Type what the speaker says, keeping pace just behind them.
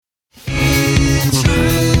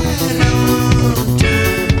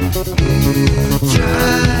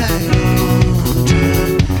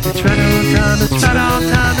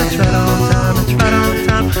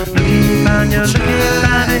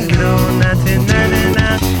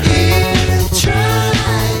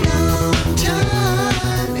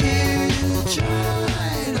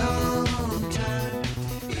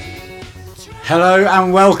Hello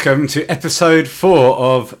and welcome to episode 4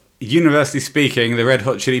 of Universally Speaking, the Red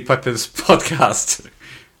Hot Chili Peppers podcast.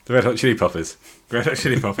 The Red Hot Chili Poppers. Red Hot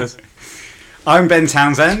Chili Poppers. I'm Ben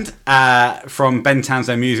Townsend from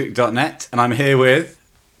bentownsendmusic.net, and I'm here with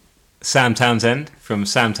Sam Townsend from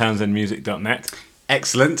samtownsendmusic.net.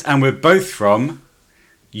 Excellent, and we're both from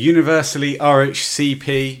Universally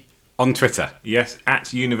RHCP on Twitter. Yes,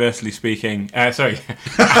 at Universally Speaking. At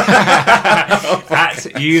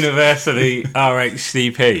Universally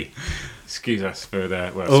RHCP. Excuse us for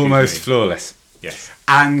the... Well, almost flawless. Yes.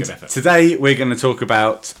 And today we're going to talk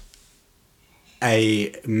about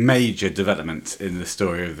a major development in the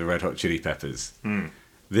story of the Red Hot Chili Peppers.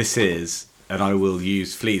 This is, and I will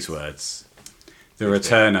use Flea's words, the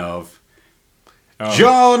return of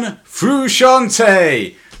John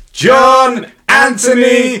Frusciante! John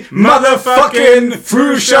Anthony motherfucking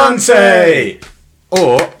Frusciante!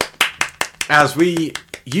 Or, as we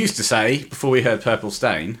used to say before we heard Purple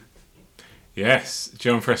Stain... Yes,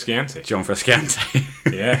 John Frusciante. John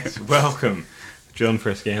Frusciante. Yes, welcome, John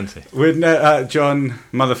Frusciante. John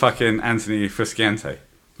motherfucking Anthony Frusciante.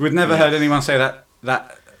 We'd never heard anyone say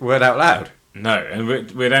that word out loud. No, and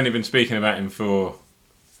we'd only been speaking about him for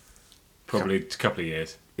probably a couple of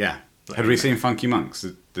years. Yeah. Had we seen Funky Monks,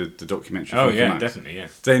 the documentary? Oh, Funky yeah, Monks? Definitely, yeah.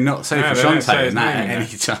 They not say Frusciante in that at any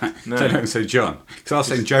name, time. No. They don't say John. Because I was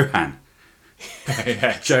saying Johan.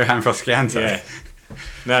 Yeah. Johan Frusciante. Yeah.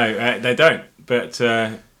 No, they don't. But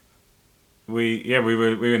we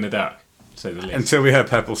were in the dark, to say the least. Until we heard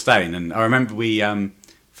Purple Stain. And I remember we,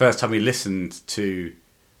 first time we listened to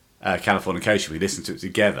Californication, we listened to it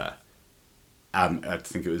together. I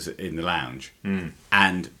think it was in the lounge.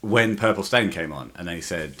 And when Purple Stain came on and they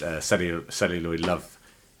said Celluloid Love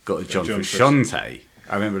got a John Frusciante,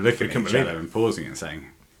 I remember looking at each other and pausing and saying,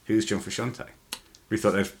 who's John Frusciante? We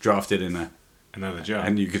thought they'd drafted in another John. a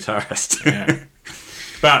new guitarist. Yeah.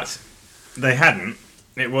 But they hadn't.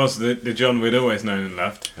 It was the John we'd always known and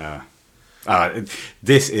loved.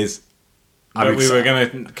 This is... But we were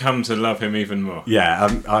going to come to love him even more.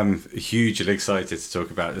 Yeah, I'm hugely excited to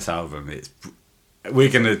talk about this album.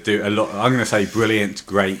 We're going to do a lot. I'm going to say brilliant,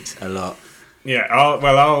 great, a lot. Yeah,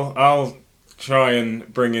 I'll try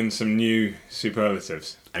and bring in some new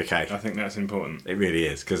superlatives. Okay. I think that's important. It really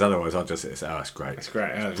is, because otherwise I'll just say, it's great. It's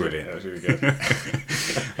great. That was brilliant. That was really good.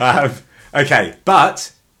 Okay,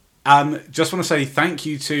 but just want to say thank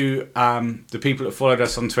you to the people that followed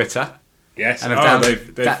us on Twitter. Yes, and have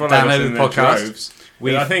they've followed us in the podcast.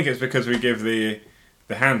 I think it's because we give the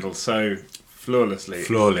handle so flawlessly at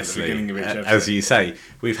the beginning of each episode. As you say.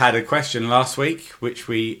 We've had a question last week, which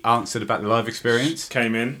we answered about the live experience.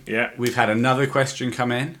 Came in, yeah. We've had another question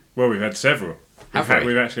come in. Well, we've had several.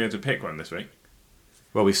 We've actually had to pick one this week.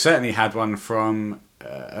 Well, we certainly had one from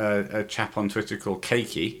a chap on Twitter called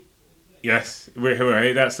Keiki. Yes,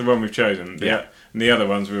 that's the one we've chosen. Yeah. And the other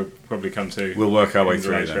ones we'll probably come to. We'll work our way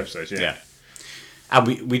through later episodes. Yeah.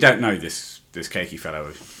 And we don't know this Keiki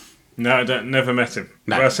fellow. No, I never met him.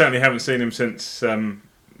 No. Well, I certainly haven't seen him since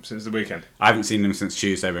the weekend. I haven't seen him since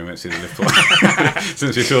Tuesday when we went to see the Liverpool.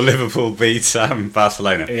 Since we saw Liverpool beat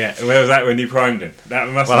Barcelona. Yeah, where was that when you primed him?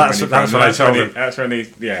 That's when I told him. That's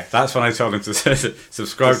when I told him to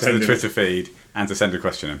subscribe to the Twitter feed and to send a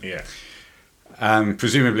question in. Yeah.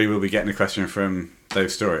 Presumably we'll be getting a question from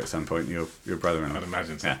Dave Story at some point, your brother-in-law. I'd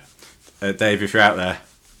imagine so. Yeah. Dave, if you're out there,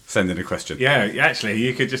 send in a question. Yeah, actually,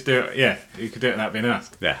 you could just do it. Yeah, you could do it without being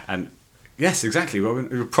asked. Yeah, and yes, exactly. Well,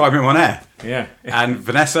 we're priming him on air. Yeah. And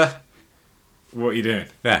Vanessa, what are you doing?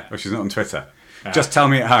 Yeah, well, she's not on Twitter. Just tell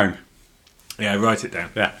me at home. Yeah, write it down.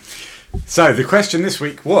 Yeah. So the question this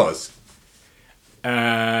week was.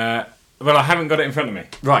 Well, I haven't got it in front of me.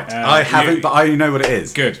 Right, I haven't, but I know what it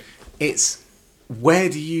is. Good. It's where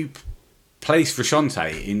do you place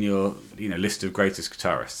Frusciante in your list of greatest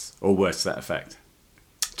guitarists, or words to that effect?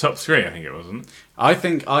 Top 3, I think it wasn't. I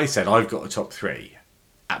think I said I've got a top 3,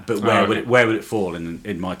 but where would it fall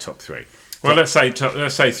in my top 3? Well, let's say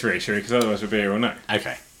 3, shall we? Because otherwise we'll be here all night.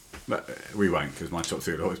 Okay, but we won't, because my top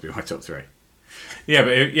 3 will always be my top 3. Yeah,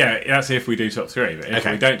 but that's if we do top 3. But if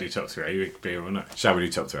we don't do top 3, we'll be here all night. Shall we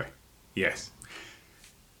do top 3? Yes.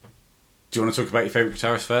 Do you want to talk about your favourite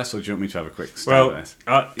guitarist first, or do you want me to have a quick start at this?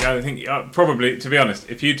 I think probably, to be honest,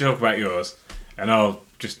 if you talk about yours, and I'll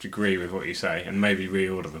just agree with what you say, and maybe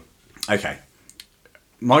reorder them. Okay.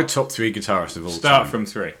 My top 3 guitarists of all time. Start from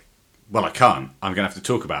 3. Well, I can't. I'm going to have to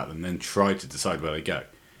talk about them and then try to decide where they go.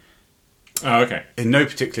 Oh, okay. In no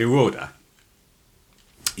particular order.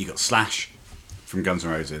 You got Slash from Guns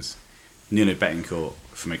N' Roses, Nuno Bettencourt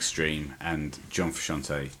from Extreme, and John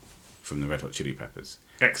Frusciante from the Red Hot Chili Peppers.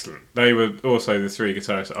 Excellent. They were also the three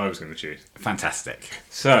guitarists I was going to choose. Fantastic.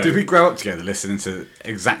 So, did we grow up together listening to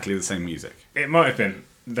exactly the same music? It might have been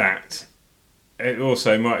that. It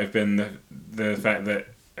also might have been the fact that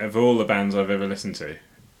of all the bands I've ever listened to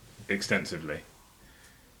extensively,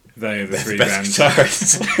 they are the three bands.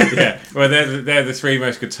 Guitarists. Yeah, well, they're the three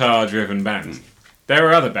most guitar-driven bands. There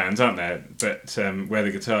are other bands, aren't there? But where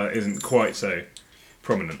the guitar isn't quite so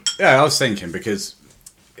prominent. Yeah, I was thinking because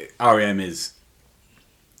REM is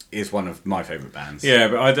one of my favourite bands. Yeah,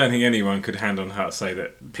 but I don't think anyone could hand on heart say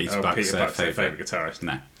that Peter Buck's their favourite guitarist.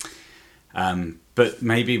 No. But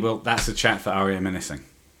maybe that's a chat for REM Reminiscing.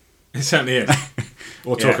 It certainly is.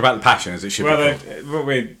 Or talk about the passion as it should be called.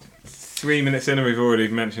 We're 3 minutes in and we've already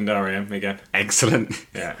mentioned REM again. Excellent.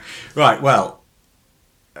 Yeah. Right, well,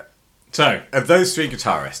 so of those three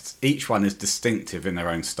guitarists, each one is distinctive in their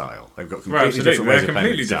own style. They've got completely different ways of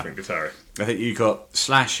playing completely different guitarists. I think you've got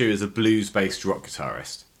Slash, who is a blues-based rock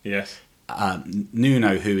guitarist. Yes.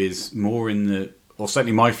 Nuno, who is more in the... Or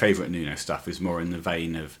certainly my favourite Nuno stuff is more in the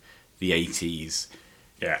vein of the 80s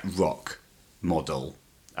rock model.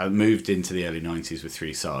 Moved into the early 90s with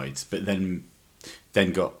Three Sides, but then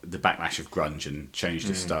got the backlash of grunge and changed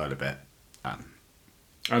his style a bit.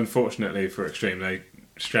 Unfortunately for Extreme, they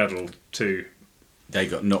straddled two. They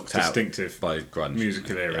got knocked distinctive out by grunge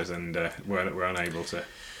musical eras and were unable to.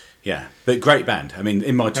 Yeah, but great band. I mean,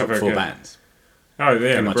 in my top four bands. Oh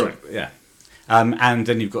yeah, yeah. And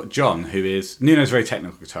then you've got John, who is Nuno's a very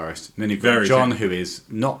technical guitarist. And then you've got John, who is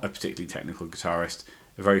not a particularly technical guitarist,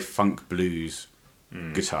 a very funk blues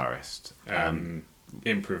guitarist.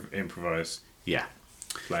 Improvise. Yeah.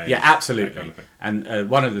 Playing, yeah, absolutely. Kind of and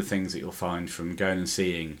one of the things that you'll find from going and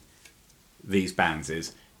seeing these bands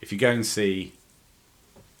is if you go and see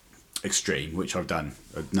Extreme, which I've done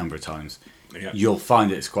a number of times, you'll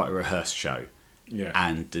find it's quite a rehearsed show. Yeah.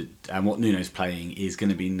 And what Nuno's playing is going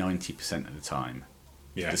to be 90% of the time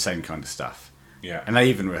the same kind of stuff. Yeah. And they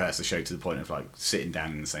even rehearse the show to the point of like sitting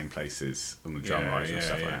down in the same places on the drum rise and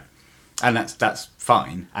stuff like that. And that's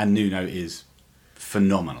fine. And Nuno is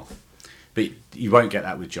phenomenal. But you won't get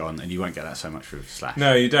that with John, and you won't get that so much with Slash.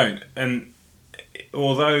 No, you don't. And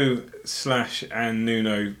although Slash and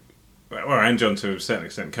Nuno, and John to a certain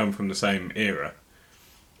extent, come from the same era,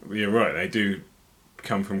 you're right, they do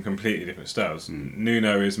come from completely different styles.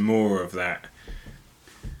 Nuno is more of that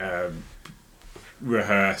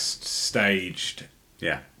rehearsed, staged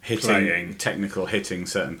hitting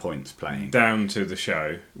certain points playing. Down to the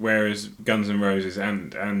show, whereas Guns N' Roses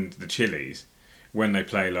and the Chili's, when they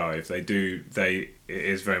play live, it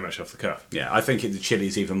is very much off the cuff. Yeah, I think the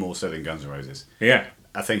Chili's even more so than Guns N' Roses. Yeah.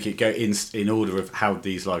 I think it goes in order of how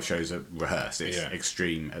these live shows are rehearsed. It's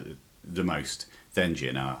Extreme at the most, then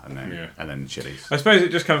GNR, and then the Chili's. I suppose it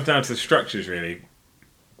just comes down to the structures, really.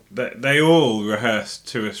 They all rehearse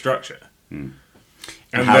to a structure. And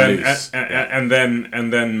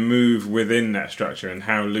then move within that structure, and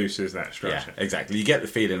how loose is that structure? Yeah, exactly. You get the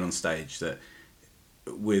feeling on stage that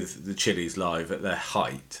with the Chili's live at their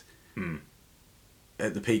height,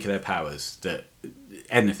 at the peak of their powers, that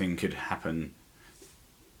anything could happen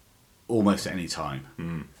almost at any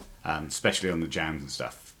time, especially on the jams and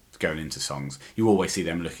stuff, going into songs. You always see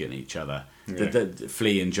them looking at each other. Yeah. The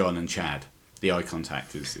Flea and John and Chad, the eye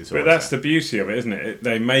contact is always But that's the beauty of it, isn't it?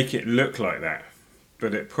 They make it look like that,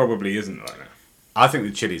 but it probably isn't like that. I think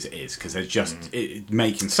with Chili's it is, because they're just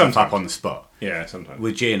making stuff up on the spot. Yeah, sometimes.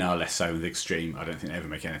 With GNR less so, with Extreme, I don't think they ever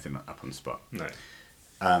make anything up on the spot. No.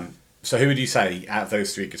 So who would you say, out of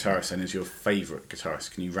those three guitarists, then is your favourite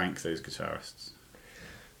guitarist? Can you rank those guitarists?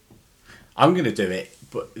 I'm going to do it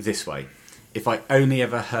this way. If I only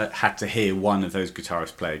ever had to hear one of those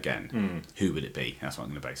guitarists play again, who would it be? That's what I'm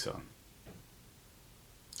going to base it on.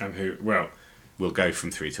 And who? Well, we'll go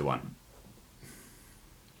from 3 to 1.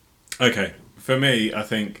 Okay. For me, I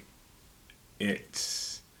think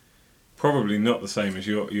it's probably not the same as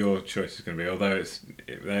your choice is going to be, although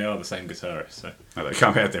they are the same guitarist. So. Oh, they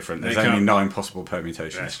can't be that different. There's only 9 possible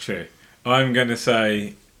permutations. That's true. I'm going to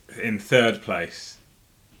say, in third place,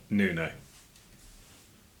 Nuno.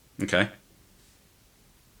 Okay.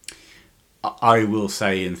 I will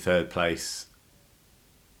say in third place,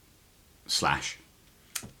 Slash.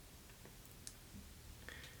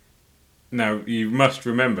 Now, you must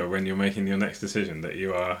remember when you're making your next decision that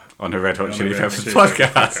you are on a Red Hot Chili Peppers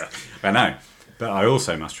podcast. I know, but I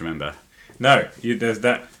also must remember. No,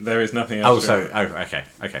 there is nothing else. Okay.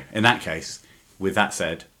 In that case, with that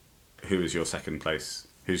said, who is your second place?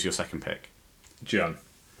 Who's your second pick? John.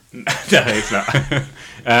 No, it's not.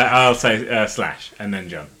 I'll say Slash and then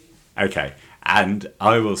John. Okay, and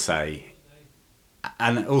I will say,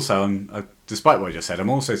 and also I despite what I just said, I'm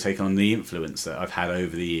also taking on the influence that I've had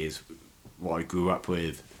over the years, what I grew up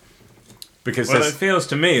with. Because Well, it feels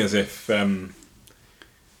to me as if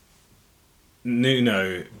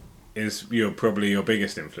Nuno is probably your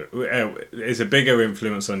biggest influence. Is a bigger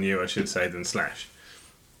influence on you, I should say, than Slash.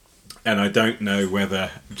 And I don't know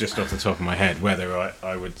whether, just off the top of my head, whether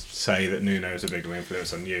I would say that Nuno is a bigger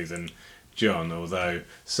influence on you than John. Although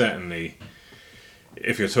certainly,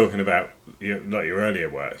 if you're talking about your earlier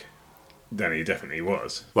work, then he definitely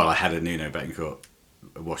was. Well, I had a Nuno Betancourt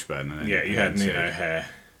Washburn. And Yeah, you had Nuno hair.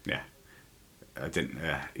 Yeah. I didn't.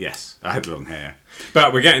 Yes, I had long hair.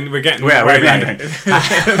 But we're getting. The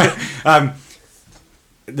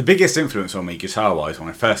biggest influence on me, guitar-wise, when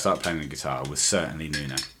I first started playing the guitar, was certainly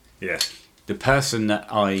Nuno. Yeah. The person that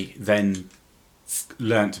I then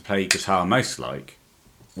learnt to play guitar most like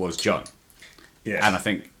was John. Yeah. And I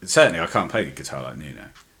think certainly I can't play the guitar like Nuno.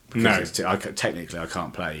 No. Technically, I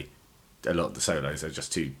can't play a lot of the solos. They're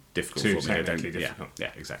just too difficult for me. Technically difficult.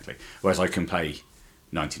 Yeah, exactly. Whereas I can play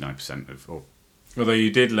 99% of, or Although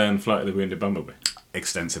you did learn Flight of the Wounded Bumblebee.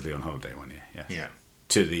 extensively on holiday one year. Yes. Yeah.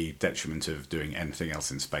 To the detriment of doing anything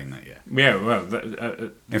else in Spain that year. Yeah, well,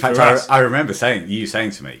 In fact, I remember you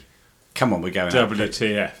saying to me, "Come on, we're going out."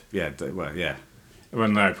 WTF. Yeah, well, yeah. Well,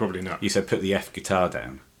 no, probably not. You said put the F guitar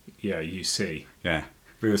down. Yeah, you see. Yeah.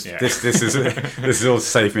 Yeah. This is all to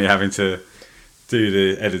save me having to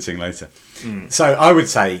do the editing later. So I would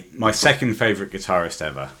say my second favourite guitarist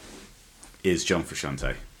ever is John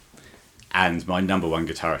Frusciante, and my number one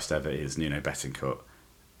guitarist ever is Nuno Betancourt.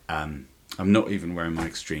 I'm not even wearing my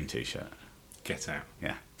Extreme t-shirt. Get out.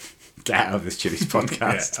 Yeah. Get out of this Chili's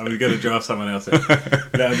podcast. Yeah, I was going to draft someone else in.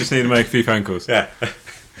 I just need to make a few phone calls. Yeah.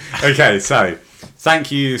 Okay, so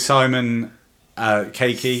thank you, Simon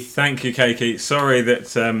Keiki. Thank you, Keiki. Sorry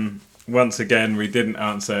that once again we didn't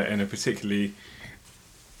answer in a particularly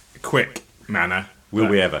quick manner. Will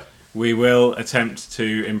we ever? We will attempt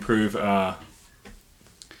to improve our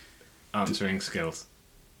answering skills.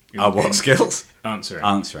 Our what skills? Answering.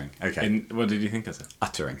 Answering. Okay. What did you think I said?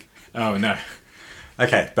 Uttering. Oh, no.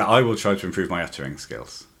 Okay, but I will try to improve my uttering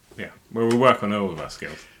skills. Yeah. Well, we'll work on all of our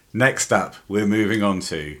skills. Next up, we're moving on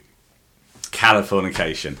to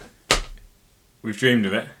Californication. We've dreamed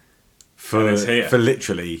of it. For it's here.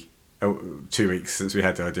 literally 2 weeks since we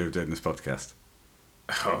had the idea of doing this podcast.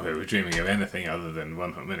 Oh, we were dreaming of anything other than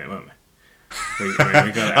One Hot Minute, weren't we? We got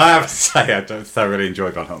it. I have to say, I don't thoroughly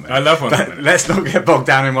enjoy One Hot Minute. I love One Hot Minute. Let's not get bogged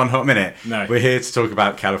down in One Hot Minute. No. We're here to talk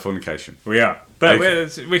about Californication. We are. But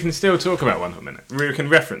Okay. we can still talk about One Hot Minute. We can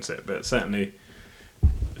reference it, but certainly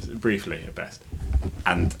briefly at best.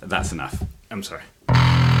 And that's enough. I'm sorry.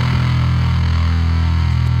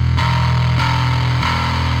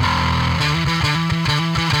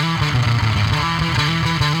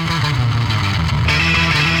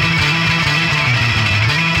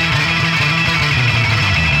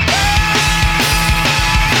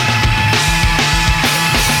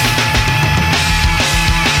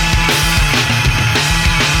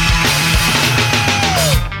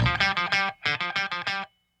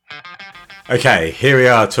 Okay, here we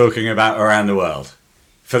are talking about Around the World.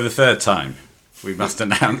 For the third time, we must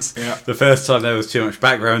announce. Yeah. The first time there was too much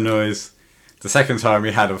background noise. The second time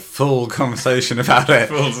we had a full conversation about it.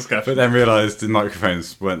 Full discussion. But then realised the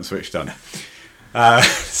microphones weren't switched on.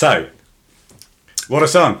 So, what a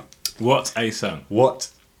song. What a song. What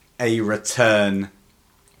a return.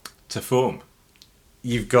 To form.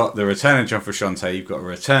 You've got the return of John Frusciante, you've got a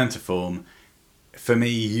return to form. For me,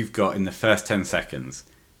 you've got in the first 10 seconds,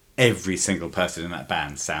 every single person in that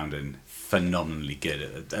band sounding phenomenally good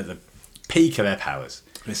at the peak of their powers.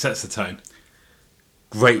 It sets the tone.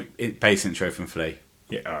 Great bass intro from Flea.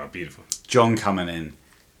 Yeah, oh, beautiful. John coming in,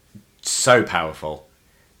 so powerful.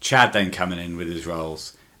 Chad then coming in with his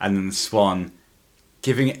rolls. And then Swan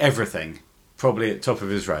giving everything, probably at top of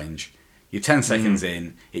his range. You're 10 seconds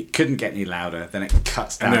in, it couldn't get any louder, then it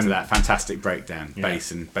cuts down to that fantastic breakdown, Yeah.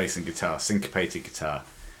 bass and guitar, syncopated guitar.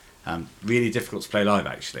 Really difficult to play live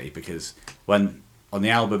actually, because when on the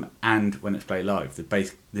album and when it's played live, the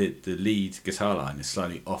lead guitar line is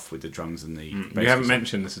slightly off with the drums and the bass. You haven't guitar.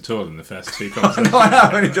 mentioned this at all in the first two conversations. No, I know,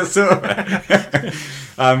 I've only just thought of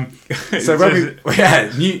it. So when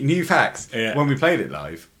new facts. Yeah. When we played it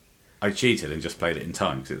live, I cheated and just played it in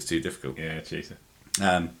time because it was too difficult. Yeah, Jesus.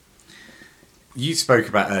 You spoke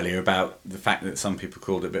about earlier about the fact that some people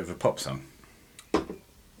called it a bit of a pop song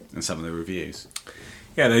in some of the reviews.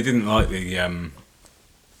 Yeah, they didn't like the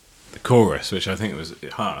chorus, which I think was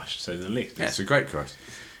harsh, to say the least. Yeah, it's a great chorus.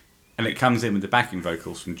 And it comes in with the backing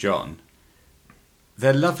vocals from John.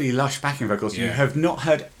 They're lovely, lush backing vocals. You Yeah. have not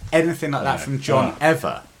heard anything like that No. from John Oh.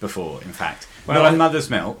 ever before, in fact. Well, Not on Mother's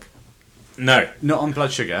Milk. No, Not on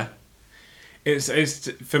Blood Sugar. it's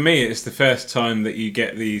for me. It's the first time that you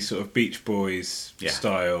get these sort of Beach Boys Yeah.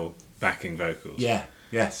 style backing vocals.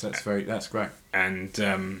 Yes, that's great. And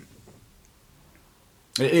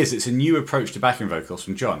It is. It's a new approach to backing vocals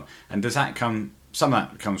from John. And does that come? Some of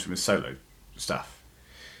that comes from his solo stuff.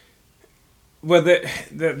 well,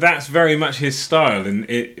 that's very much his style,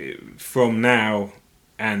 and from now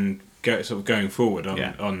and going forward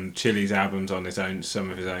on Chili's albums, on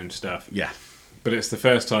some of his own stuff. Yeah. But it's the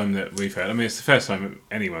first time that we've heard. I mean, it's the first time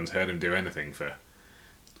anyone's heard him do anything for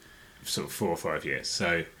sort of 4 or 5 years.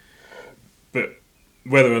 So, but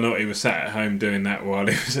whether or not he was sat at home doing that while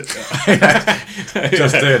he was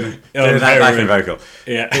Just doing that backing vocal.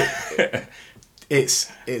 Yeah. It's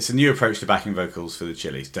a new approach to backing vocals for the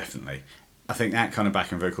Chili's, definitely. I think that kind of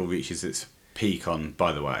backing vocal reaches its peak on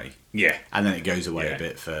By the Way, Yeah. and then it goes away a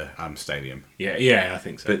bit for Stadium. Yeah, I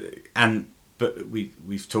think so. But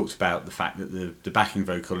we've talked about the fact that the backing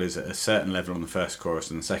vocal is at a certain level on the first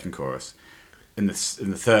chorus and the second chorus. In the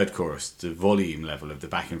third chorus, the volume level of the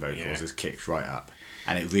backing vocals is kicked right up,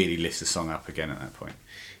 and it really lifts the song up again at that point.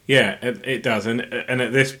 Yeah, it does, and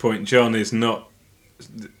at this point, John is not.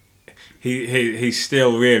 He's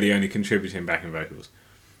still really only contributing backing vocals.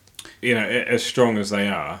 You know, as strong as they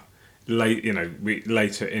are,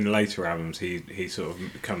 later albums, he sort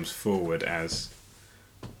of comes forward as.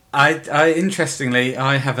 I interestingly,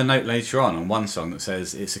 I have a note later on one song that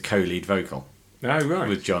says it's a co-lead vocal. Oh right,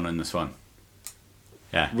 with John and the Swan.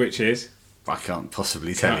 Yeah, which is I can't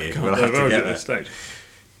possibly tell you. We'll have to get that stage.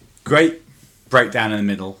 Great breakdown in the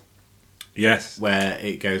middle. Yes, where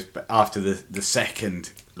it goes after the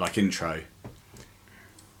second intro.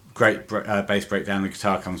 Great bass breakdown. The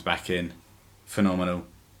guitar comes back in, phenomenal.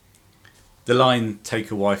 The line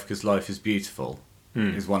 "Take a wife because life is beautiful"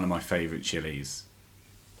 is one of my favourite Chili's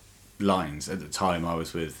lines. At the time, I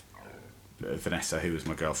was with Vanessa, who was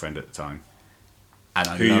my girlfriend at the time,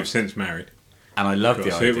 and you've since married. And I love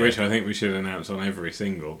the idea, which I think we should announce on every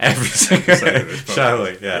single. Shall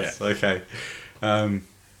we? Yes. Yeah. Okay.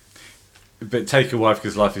 But "Take a wife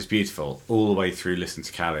because life is beautiful" all the way through. Listen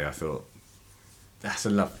to Cali. I thought that's a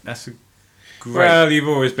great. Well, you've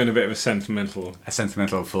always been a bit of a sentimental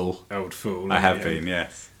fool. Old fool. I have been,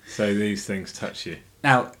 yes. So these things touch you.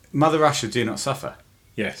 Now, Mother Russia, "Do Not Suffer."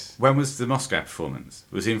 Yes. When was the Moscow performance?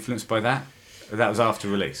 Was he influenced by that? That was after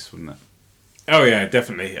release, wasn't it? Oh yeah,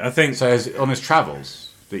 definitely. I think so. On his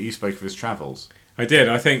travels, that you spoke of his travels. I did.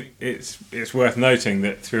 I think it's worth noting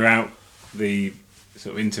that throughout the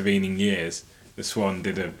sort of intervening years, the Swan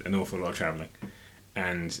did an awful lot of travelling,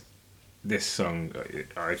 and this song,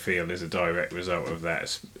 I feel, is a direct result of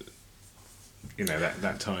that. You know,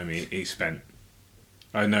 that time he spent.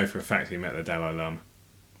 I know for a fact he met the Dalai Lama.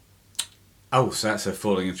 Oh, so that's a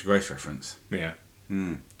Falling into Grace reference. Yeah.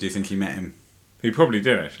 Do you think he met him? He probably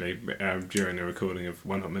did, actually, during the recording of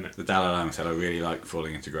One Hot Minute. The Dalai Lama said, "I really like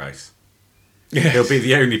Falling into Grace." Yeah. He'll be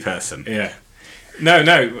the only person. Yeah. No.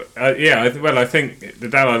 I think the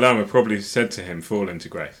Dalai Lama probably said to him, "Fall into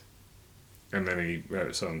Grace." And then he wrote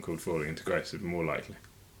a song called "Falling into Grace," more likely.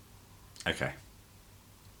 Okay.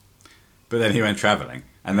 But then he went travelling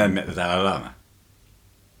and then met the Dalai Lama.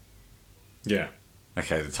 Yeah.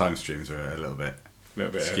 Okay, the time streams were a little bit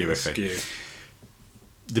skew.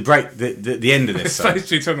 The end of this song. Supposed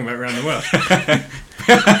to be talking about around the world.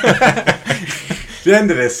 The end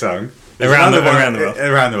of this song. Around the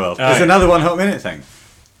world. Oh, there's another One Hot Minute thing.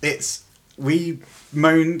 We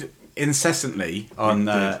moaned incessantly on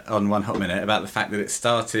One Hot Minute about the fact that it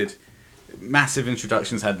started. Massive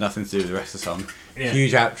introductions had nothing to do with the rest of the song. Yeah.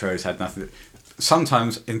 Huge outros had nothing.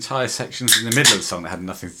 Sometimes entire sections in the middle of the song that had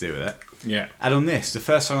nothing to do with it. Yeah. And on this, the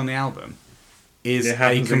first song on the album is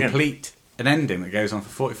an ending that goes on for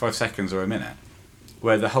 45 seconds or a minute,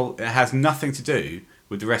 where it has nothing to do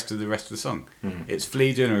with the rest of the song. It's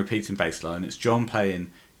Flea doing a repeating bass line. It's John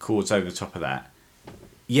playing chords over the top of that.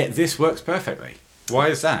 Yet this works perfectly. Why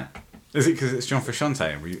is that? Is it because it's John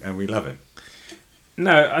Frusciante and we love him?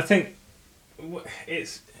 No, I think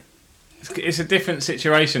it's a different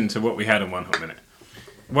situation to what we had on One Hot Minute.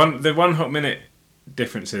 The One Hot Minute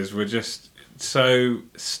differences were just so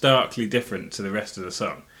starkly different to the rest of the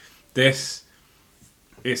song. This,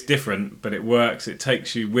 it's different, but it works. It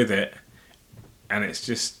takes you with it, and it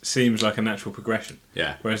just seems like a natural progression.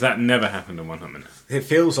 Yeah. Whereas that never happened on One Hot Minute. It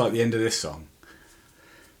feels like the end of this song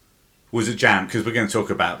was a jam, because we're going to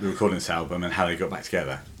talk about the recording of this album and how they got back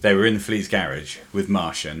together. They were in Flea's garage with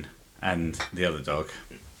Martian and the other dog.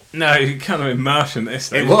 No, you can't have been Martian this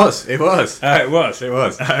thing. It was. Oh, it was? It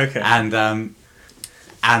was. Oh, okay.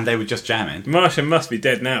 And they were just jamming. Martian must be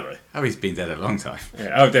dead now, though. Oh, he's been dead a long time.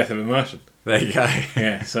 Yeah. Oh, Death of a Martian. There you go.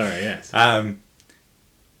 Yeah, sorry, yes. And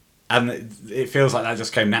it feels like that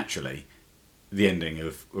just came naturally, the ending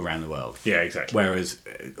of Around the World. Yeah, exactly. Whereas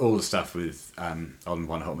all the stuff with on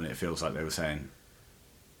One Hot Minute, it feels like they were saying,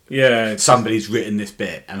 yeah, somebody's written this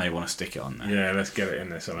bit and they want to stick it on there. Yeah, let's get it in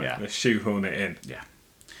there somewhere. Yeah. Let's shoehorn it in. Yeah.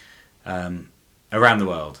 Around the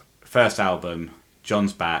World, first album,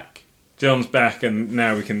 John's back. John's back, and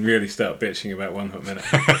now we can really start bitching about One Hot Minute.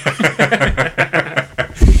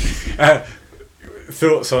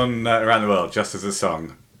 Thoughts on Around the World, just as a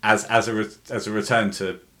song, as a return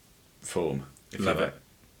to form. If Love you it.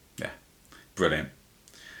 Yeah, brilliant.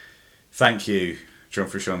 Thank you, John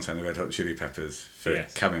Frusciante and the Red Hot Chili Peppers, for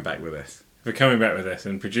Yes. coming back with us. For coming back with this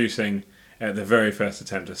and producing, at the very first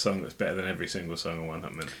attempt, a song that's better than every single song on One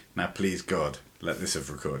Hot Minute. Now, please God, let this have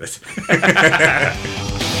recorded.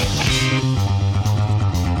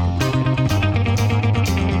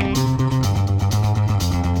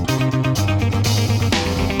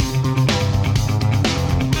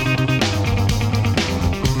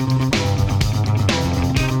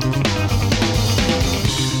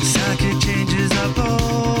 Circuit changes are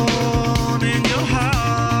born in your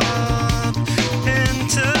heart.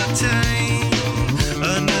 Entertain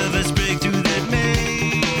a nervous breakthrough that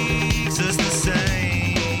makes us the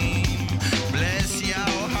same. Bless your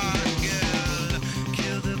heart, girl.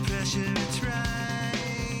 Kill the pressure, it's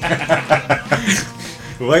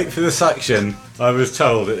right. Wait for the suction. I was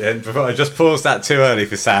told at the end before. I just paused that too early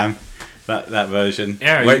for Sam. That version.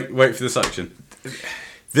 Yeah, Wait for the suction.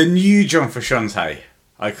 The new John Frusciante,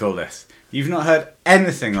 I call this. You've not heard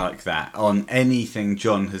anything like that on anything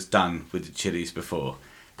John has done with the Chili's before.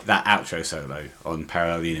 That outro solo on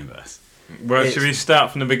Parallel Universe. Well, It's- should we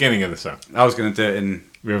start from the beginning of the song? I was going to do it in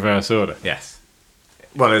Reverse order. yes.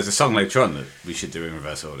 Well, there's a song later on that we should do in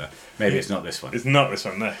reverse order. Maybe it's not this one. It's not this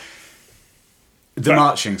one, no. The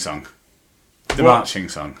marching song. The What? marching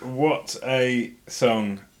song. What a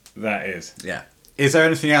song that is. Yeah. Is there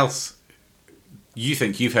anything else you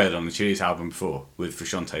think you've heard on the Chili's album before with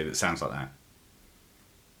Frusciante that sounds like that?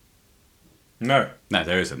 No. No,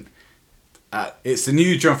 there isn't. It's the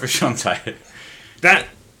new John Frusciante. That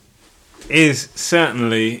is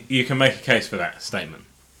certainly, you can make a case for that statement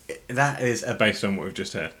That is a based on what we've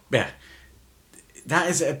just heard. yeah. That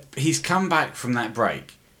is a. He's come back from that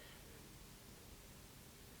break,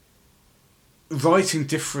 writing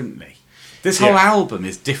differently. This whole Yeah. album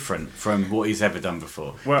is different from what he's ever done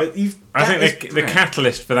before. Well, But I that think is the brilliant.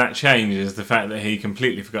 catalyst for that change is the fact that he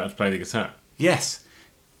completely forgot to play the guitar. Yes,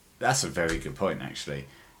 that's a very good point actually,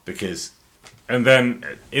 because And then,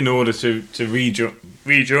 in order to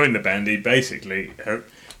rejoin the band, he basically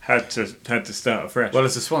had to start afresh. well,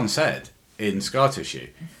 as the Swan said in Scar Tissue,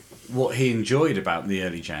 what he enjoyed about the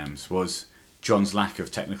early jams was John's lack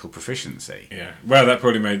of technical proficiency. yeah. Well, that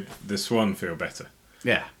probably made the Swan feel better.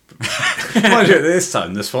 Yeah. Mind you, at this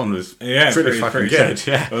time, the Swan was Yeah, pretty fucking good. good.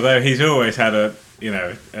 Yeah. Although he's always had a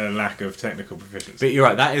lack of technical proficiency. But you're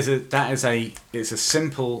right. It's a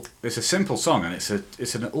simple song, and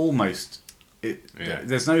it's an almost. Yeah.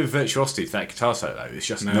 There's no virtuosity to that guitar solo. It's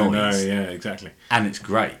just No, noise, yeah, exactly. and it's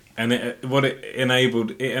great. And it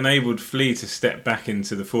enabled Flea to step back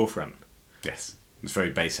into the forefront, Yes, it's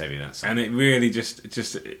very bass heavy. That song. and it really just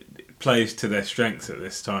plays to their strengths at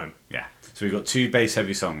this time. Yeah. So we've got two bass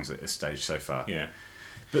heavy songs at this stage so far. Yeah,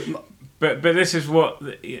 But but this is what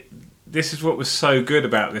was so good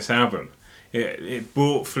about this album. It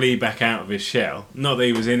brought Flea back out of his shell. Not that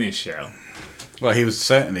he was in his shell. well, he was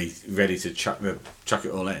certainly ready to chuck it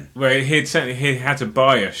all in, Well, he had to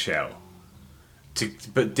buy a shell.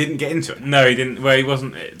 but didn't get into it. No, he didn't. Well, he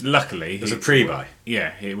wasn't. Luckily, It was a pre-buy.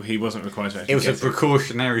 Yeah, he wasn't required to actually It was a get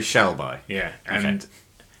precautionary shell buy. Yeah, and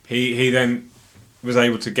he then was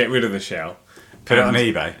able to get rid of the shell. Put it on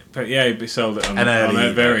and- eBay. But yeah, he sold it on An early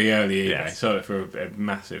a eBay. very early eBay. Yes. Sold it for a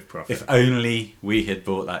massive profit. If only we had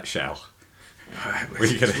bought that shell.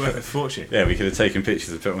 It's could've- worth a fortune. Yeah, we could have taken pictures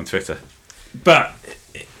and put them on Twitter. But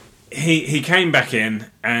he came back in,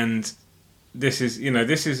 and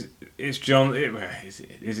it's John.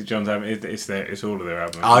 Is it John's album? It's all of their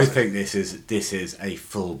albums. I isn't think this is a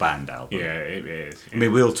full band album. it? Yeah, it is. I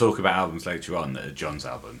mean, we'll talk about albums later on that are John's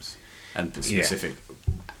albums and specific.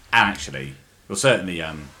 And actually, well, certainly.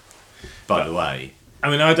 By the way, I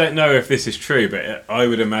mean, I don't know if this is true, but I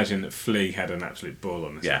would imagine that Flea had an absolute ball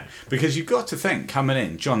on this. yeah, because you've got to think coming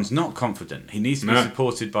in, John's not confident. He needs to be No.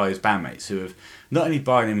 supported by his bandmates who have not only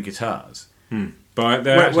buying him guitars, They're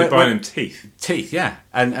actually buying him teeth. yeah,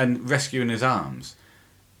 and rescuing his arms.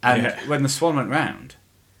 And Yeah. when the Swan went round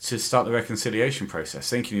to start the reconciliation process,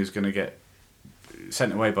 thinking he was going to get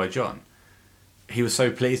sent away by John, he was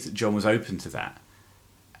so pleased that John was open to that.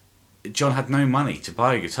 John had no money to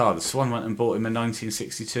buy a guitar. The Swan went and bought him a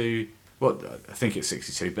 1962. Well, I think it's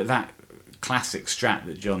 62, but that classic Strat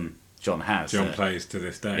that John has. John plays to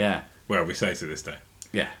this day. Yeah. Well, we say to this day.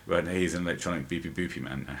 Yeah, well, he's an electronic beepy boopy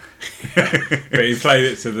man now. But he played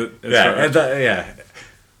it to the... Yeah.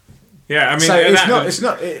 Yeah, I mean...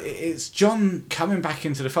 So it's John coming back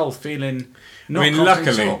into the fold feeling not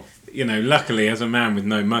luckily, as a man with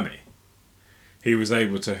no money, he was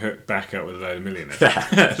able to hook back up with a load of millionaires.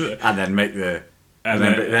 and then make the... And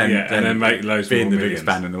then make loads more being the millions. biggest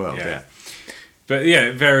band in the world, yeah. But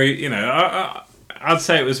yeah, very, I'd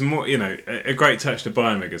say it was more, a great touch to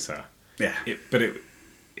buy him a guitar. Yeah.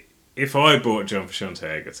 If I bought John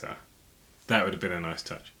Frusciante a guitar, that would have been a nice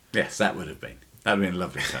touch. Yes, that would have been. That would have been a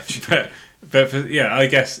lovely touch. I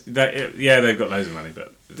guess that they've got loads of money,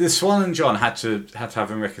 but The Swan and John had to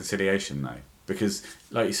have a reconciliation though, because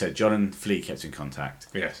like you said, John and Flea kept in contact.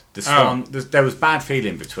 yes, The Swan, there was bad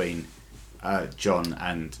feeling between John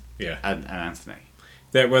and Yeah. and Anthony.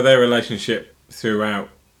 their relationship throughout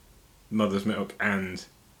Mother's Milk and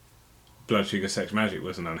Blood Sugar Sex Magic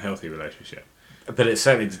was an unhealthy relationship. But it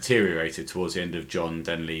certainly deteriorated towards the end of John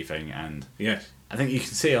then leaving, and Yes, I think you can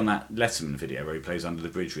see on that Letterman video where he plays Under the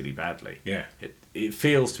Bridge really badly. yeah. It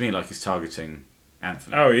feels to me like he's targeting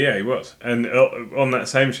Anthony. Oh yeah, he was. And on that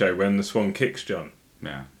same show, when the Swan kicks John,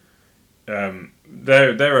 Yeah.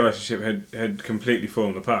 their relationship had completely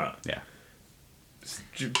fallen apart. Yeah.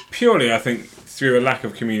 Purely, I think, through a lack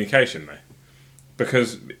of communication, though.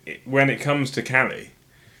 Because when it comes to Callie,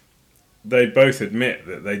 they both admit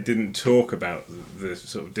that they didn't talk about the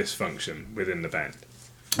sort of dysfunction within the band.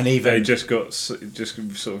 And even They just sort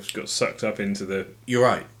of got sucked up into the... You're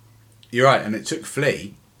right, and it took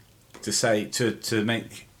Flea to say to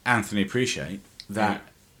make Anthony appreciate that,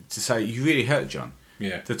 to say you really hurt John.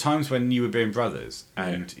 Yeah. The times when you were being brothers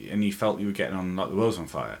and you felt you were getting on like the world's on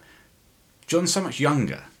fire. John's so much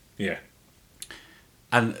younger Yeah.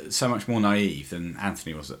 and so much more naive than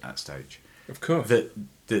Anthony was at that stage. Of course. That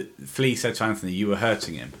Flea said to Anthony, you were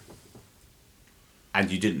hurting him, and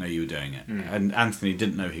you didn't know you were doing it, and Anthony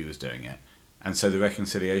didn't know he was doing it, and so the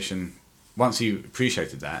reconciliation. Once he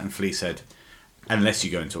appreciated that, and Flea said, unless you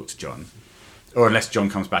go and talk to John, or unless John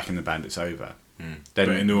comes back in the band, it's over. Then But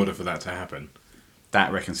in order for that to happen...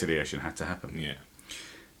 that reconciliation had to happen. Yeah.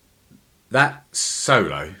 That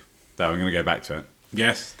solo, though, I'm going to go back to it,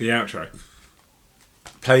 Yes, the outro.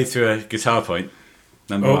 played through a guitar point,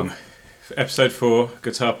 number 1, Episode 4,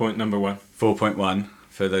 guitar point number 1. 4.1,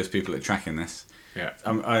 for those people that are tracking this. Yeah.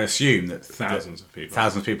 I assume that Thousands of people.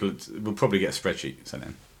 Thousands of people will probably get a spreadsheet sent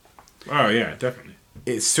in. Oh, yeah, definitely.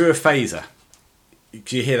 It's through a phaser.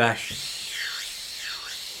 Do you hear that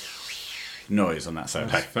noise on that solo?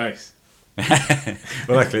 Nice face.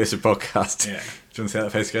 Well, luckily it's a podcast. Yeah. Do you want to see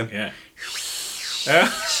that face again? Yeah.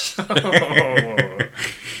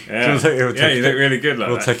 Yeah, You look really good like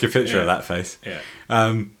We'll that. take a picture Yeah. of that face. Yeah.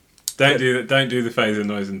 Um, Don't do the phaser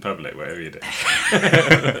noise in public, whatever you do.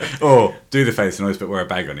 or do the face noise but wear a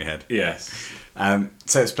bag on your head. Yes.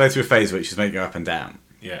 So it's played through a phaser which is making go up and down.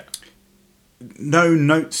 Yeah. No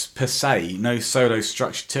notes per se, no solo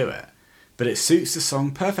structure to it, but it suits the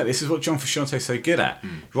song perfectly. This is what John Frusciante is so good at,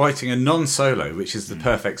 writing a non-solo, which is the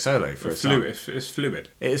perfect solo for a song. It's fluid.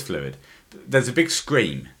 It is fluid. There's a big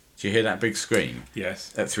scream. Do you hear that big scream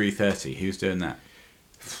Yes. at 3:30? Who's doing that?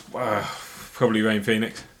 Probably Rain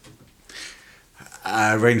Phoenix.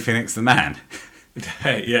 Rain Phoenix, the man.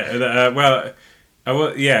 Yeah.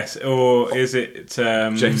 Yes. Or is it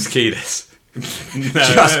James Kiedis. No, Just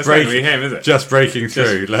that's not breaking- gonna be him, is it? Just breaking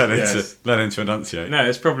through, learning yes. to enunciate. No,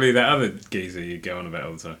 it's probably that other geezer you go on about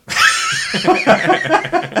all the time.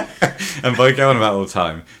 And by going about all the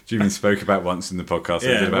time, do you mean spoke about once in the podcast?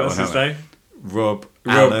 Yeah. about What's his name? Rob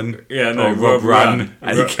Allen. Yeah. No. Or Rob Run,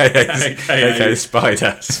 Rob- aka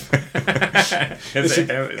Spider. It's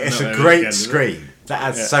It's a great scream. That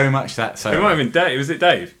adds so much to that song. It might have been Dave. Was it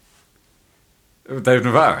Dave? Dave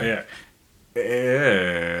Navarro?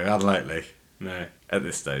 Yeah. Unlikely No. at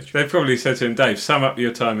this stage. They probably said to him, Dave, sum up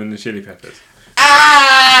your time in the Chili Peppers.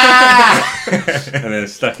 And then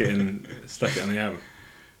stuck it on the album.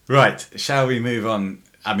 Right, shall we move on?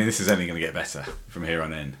 I mean, this is only going to get better from here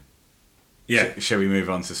on in. Yeah. Shall we move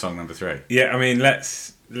on to song number 3? Yeah, I mean,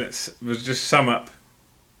 we'll just sum up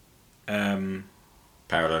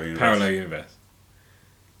Parallel Universe. Parallel Universe.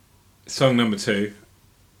 Song number 2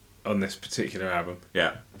 on this particular album.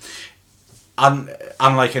 Yeah.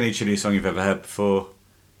 Unlike any Chili song you've ever heard before,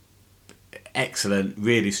 excellent,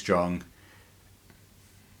 really strong.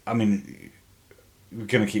 I mean, I'm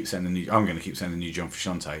going to keep saying the new John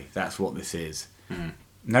Frusciante. That's what this is.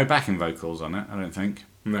 No backing vocals on it, I don't think.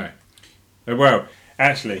 No. Well,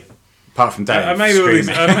 actually, Apart from Dave I made all these.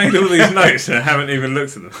 screaming. I made all these notes and I haven't even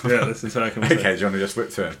looked at them. Yeah, this entire conversation. Okay, do you want to just whip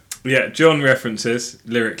through it? Yeah, John references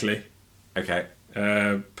lyrically. Okay.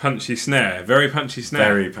 Punchy snare, very punchy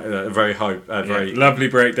snare. Very high, very... Lovely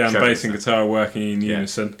breakdown, Sure, bass and it's guitar working in Yeah.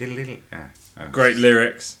 unison. Yeah. Oh. Great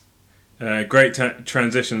lyrics. Great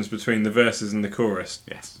transitions between the verses and the chorus,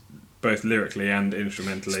 Yes. both lyrically and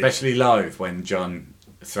instrumentally. Especially live when John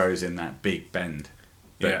throws in that big bend.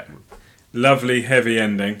 Yeah. Lovely heavy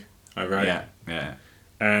ending, I wrote. Yeah.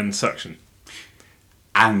 And suction,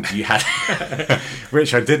 And you had...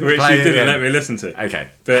 which I didn't which play you didn't again. let me listen to. Okay.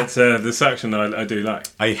 But the suction I do like.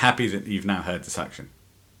 Are you happy that you've now heard the suction?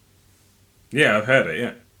 Yeah, I've heard it,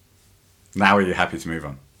 yeah. Now are you happy to move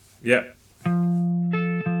on? Yeah.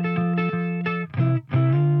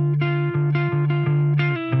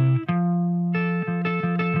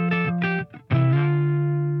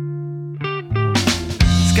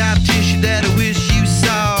 Scar tissue that I wish you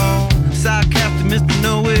saw. Sarcastic Mr.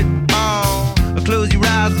 Know-It-All. I'll close your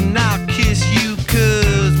eyes and I'll kiss you,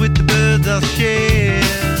 'cause with the birds I'll share.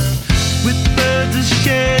 With the birds I'll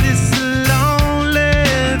share this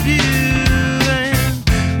lonely view.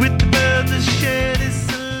 And with the birds I'll share this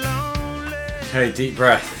lonely. Okay, deep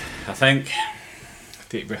breath, I think.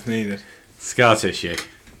 Deep breath needed. Scar tissue.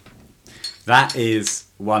 That is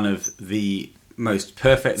one of the most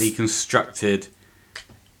perfectly constructed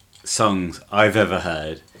songs I've ever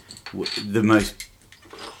heard. The most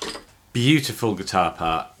beautiful guitar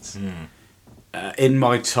parts. In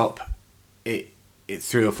my top, it's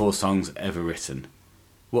 3 or 4 songs ever written.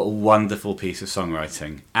 What a wonderful piece of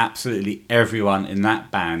songwriting. Absolutely everyone in that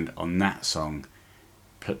band on that song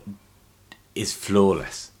is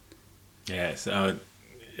flawless. Yeah, so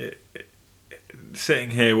sitting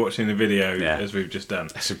here watching the video Yeah. as we've just done.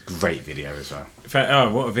 It's a great video as well. In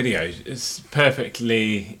fact, what a video! It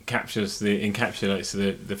perfectly encapsulates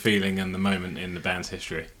the feeling and the moment in the band's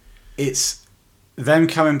history. It's them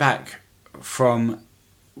coming back from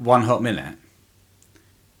One Hot Minute.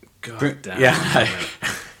 God damn. Yeah.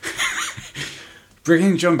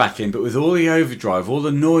 Bringing John back in, but with all the overdrive, all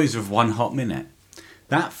the noise of One Hot Minute.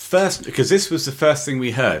 That first, because this was the first thing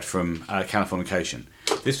we heard from Californication.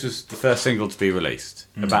 This was the first single to be released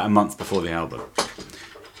about a month before the album.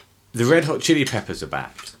 The Red Hot Chili Peppers are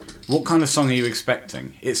back. What kind of song are you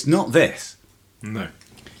expecting? It's not this. No.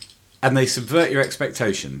 And they subvert your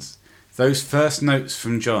expectations. Those first notes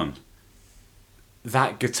from John,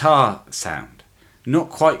 that guitar sound, not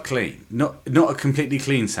quite clean, not a completely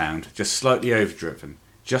clean sound, just slightly overdriven,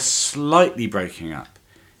 just slightly breaking up,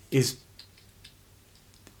 it's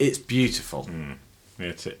beautiful.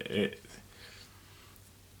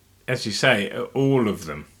 As you say, all of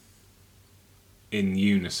them in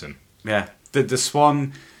unison. Yeah, the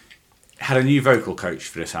Swan had a new vocal coach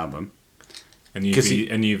for this album. A new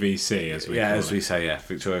VC, as we call as it. we say,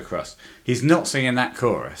 Victoria Cross. He's not singing that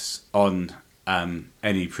chorus on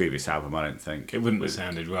any previous album, I don't think. It wouldn't have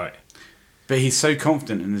sounded right. But he's so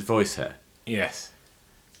confident in his voice here. Yes.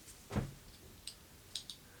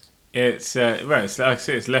 It's it's like I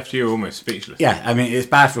say, it's left you almost speechless. Yeah, I mean it's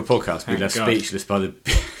bad for a podcast. Be Thank left God. speechless by the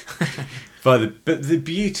but the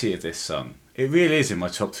beauty of this song. It really is in my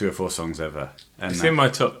top 3 or 4 songs ever. And It's in my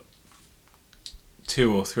top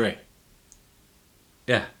 2 or 3.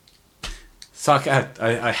 yeah. So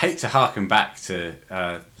I hate to harken back to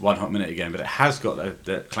One Hot Minute again, but it has got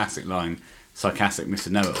the classic line, sarcastic Mr.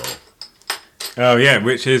 Know-It-All, Oh yeah,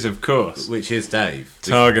 which is of course which is Dave,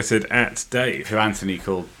 targeted at Dave. who Anthony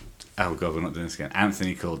called. Oh God, we're not doing this again.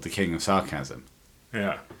 Anthony called the king of sarcasm.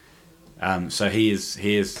 Yeah. So he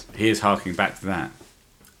is harking back to that.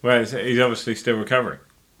 Well, he's obviously still recovering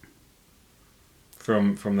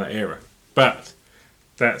from that era, but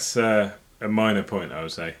that's a minor point, I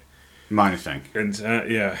would say. Minor thing. And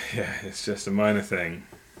yeah, it's just a minor thing.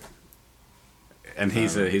 And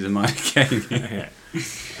he's a minor king.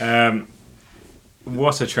 Yeah.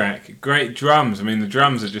 What a track! Great drums. I mean, the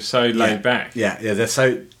drums are just so laid back. Yeah,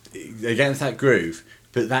 they get into that groove,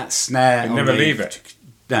 but that snare. They never leave it.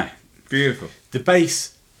 No. Beautiful. The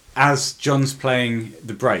bass, as John's playing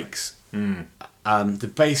the breaks,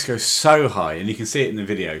 the bass goes so high, and you can see it in the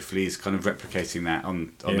video. Flea's kind of replicating that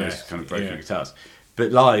on those kind of broken guitars,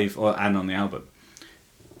 but live and on the album,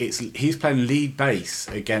 he's playing lead bass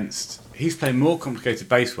against. He's playing more complicated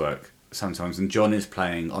bass work sometimes than John is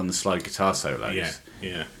playing on the slide guitar solos.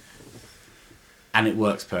 Yeah. And it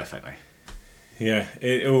works perfectly. Yeah,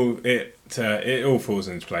 it all falls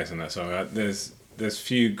into place on that song. There's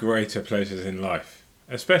few greater pleasures in life,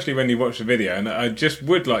 especially when you watch the video. And I just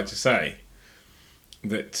would like to say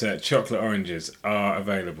that chocolate oranges are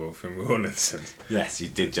available from Rawlinson's. Yes, you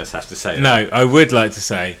did just have to say that. No, I would like to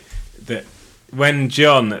say that when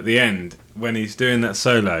John at the end, when he's doing that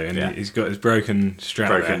solo and Yeah. he's got his broken strap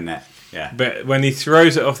Broken there, net. Yeah. but when he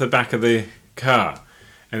throws it off the back of the car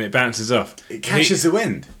and it bounces off, It catches the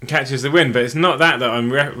wind. catches the wind. But it's not that I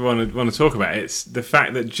want to talk about. It's the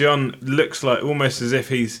fact that John looks like almost as if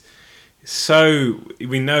he's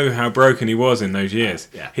we know how broken he was in those years.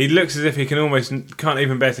 Yeah. He looks as if he can't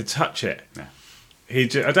even bear to touch it.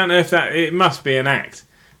 Yeah. I don't know if it must be an act,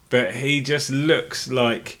 but he just looks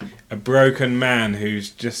like a broken man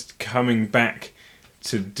who's just coming back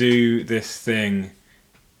to do this thing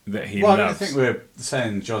that he Well, I don't loves. think we're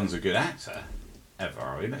saying John's a good actor, ever,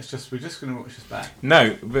 are we? We're just going to watch this back.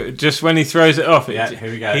 No, but just when he throws it off, Yeah,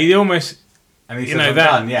 here we go. He almost, And he you says, know, I'm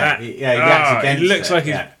that, done. Yeah, that, he acts against it looks like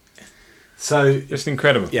yeah. So, he's just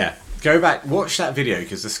incredible. yeah, go back, watch that video,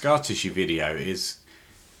 because the scar tissue video is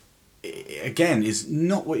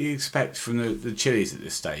not what you expect from the Chili's at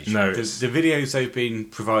this stage. No, the it's- videos they've been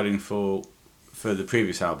providing for the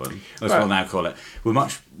previous album, as Right. we'll now call it,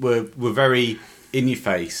 were very in your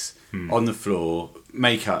face, on the floor,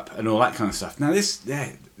 makeup and all that kind of stuff. Now this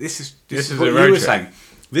is This is what a you road were trip. saying.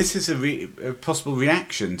 This is a possible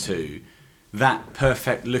reaction to that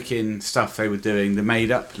perfect looking stuff they were doing, the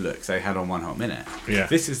made up look they had on One Hot Minute. Yeah.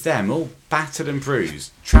 This is them all battered and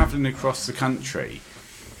bruised, travelling across the country.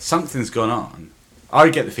 Something's gone on. I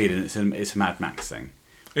get the feeling it's a Mad Max thing.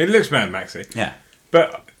 It looks Mad Maxy. Yeah.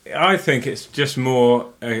 But I think it's just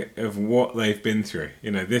more of what they've been through.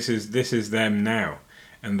 You know, this is them now,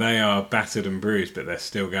 and they are battered and bruised, but they're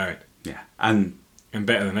still going, Yeah. And and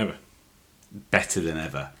better than ever. better than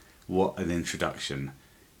ever. What an introduction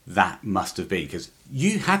that must have been, because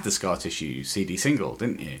you had the Scar Tissue CD single,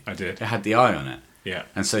 didn't you? I did. It had the eye on it, Yeah.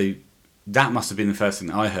 and so that must have been the first thing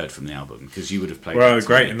that I heard from the album, because you would have played. Well, it to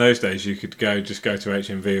great. me. In those days, you could go to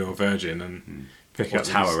HMV or Virgin and pick Or up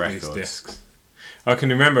Tower these Records. discs. I can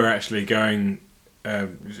remember actually going,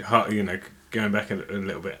 going back a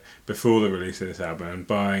little bit before the release of this album and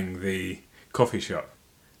buying the Coffee Shop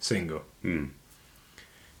single.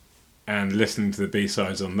 And listening to the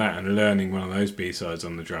B-sides on that and learning one of those B-sides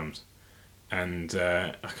on the drums. And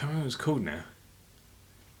I can't remember what it's called now.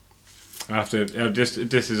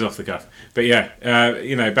 This is off the cuff. But yeah,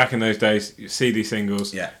 back in those days, CD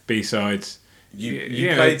singles, Yeah. B-sides.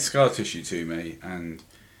 You played Scar Tissue to me, and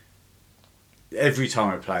every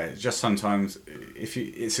time I play it, just sometimes,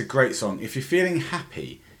 it's a great song. If you're feeling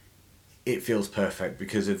happy, it feels perfect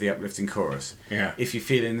because of the uplifting chorus. Yeah. If you're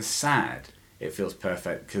feeling sad, it feels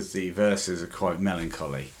perfect because the verses are quite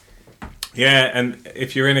melancholy. Yeah, and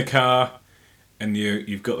if you're in a car and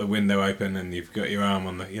you've got the window open and you've got your arm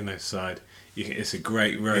on the side, it's a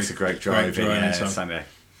great road. It's a great drive in, driving yeah, song. Sunday.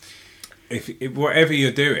 If whatever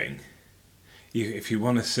you're doing, if you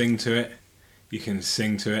want to sing to it, you can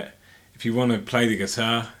sing to it. If you want to play the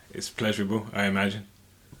guitar, it's pleasurable, I imagine.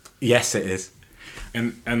 Yes, it is.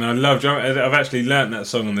 And I love drum. I've actually learnt that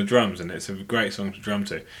song on the drums, and it's a great song to drum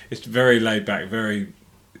to. It's very laid back,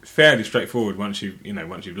 fairly straightforward once you've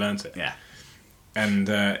learnt it. Yeah. And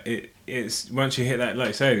it's once you hit that, like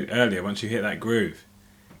I said earlier, once you hit that groove,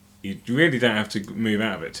 you really don't have to move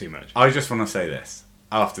out of it too much. I just want to say this.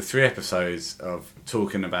 After 3 episodes of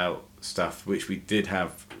talking about stuff which we did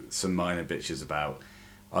have some minor bitches about,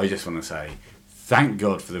 I just want to say thank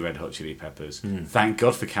God for the Red Hot Chili Peppers. Thank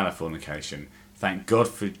God for Californication. Thank God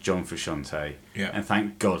for John Frusciante. Yeah. And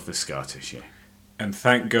thank God for Scar Tissue. And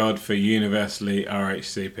thank God for universally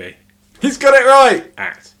RHCP. He's got it right!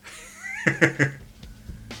 Act.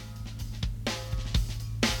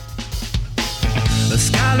 A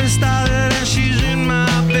Skylar started and she's in my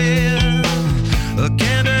bed. A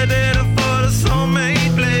candidate for the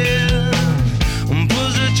soulmate blend.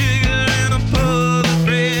 Push a chicken and a pull the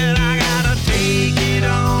thread. I gotta take it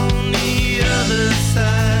on the other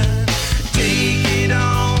side. Take it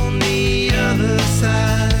on the other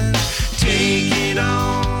side. Take it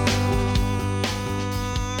on.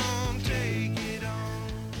 Take it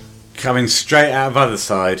on. Coming straight out of Other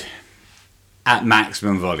Side at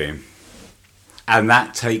maximum volume. And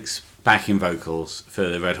that takes backing vocals for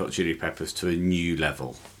the Red Hot Chili Peppers to a new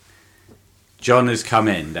level. John has come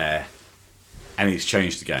in there and he's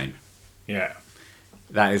changed the game. Yeah.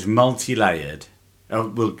 That is multi-layered.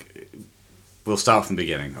 We'll start from the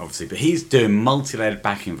beginning, obviously, but he's doing multi-layered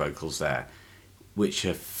backing vocals there, which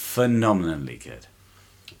are phenomenally good.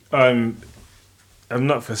 I'm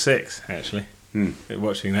not for 6 actually.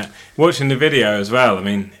 Watching the video as well. I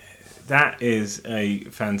mean, that is a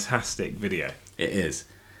fantastic video. It is.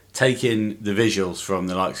 Taking the visuals from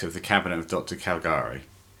the likes of The Cabinet of Dr. Caligari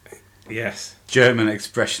Yes. German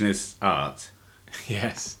expressionist art,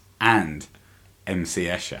 Yes. and MC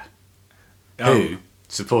Escher, Oh. who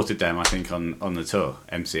supported them, I think, on the tour.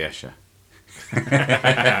 MC Escher.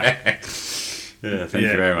 Yeah, thank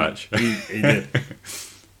you very much. He did.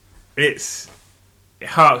 It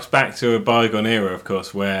harks back to a bygone era, of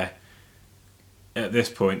course, where at this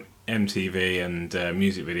point MTV and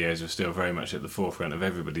music videos were still very much at the forefront of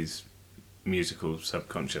everybody's musical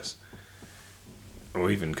subconscious, or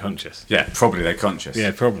even conscious. Yeah, probably they're conscious.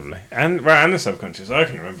 Yeah, probably, and the subconscious. I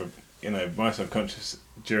can remember, my subconscious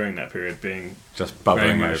during that period being Just very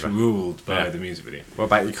bubbling much over. ruled by Yeah. the music video. What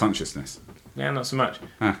about your consciousness? Yeah, not so much.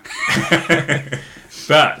 Huh.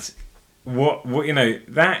 But what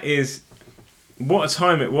that is what a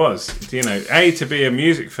time it was. A, to be a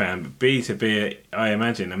music fan, but B, to be I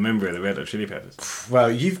imagine a member of the Red Hot Chili Peppers.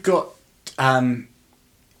 Well, you've got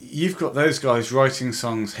those guys writing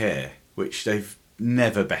songs here which they've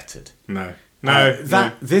never bettered. No,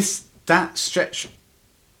 that stretch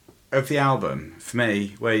of the album for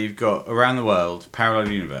me, where you've got Around the World, Parallel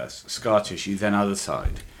Universe, Scar Tissue, then Other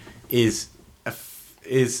Side, is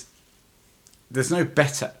there's no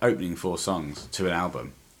better opening 4 songs to an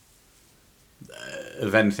album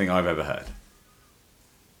of anything I've ever heard.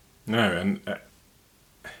 no, and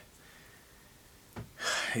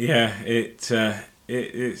yeah,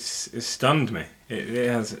 it stunned me. It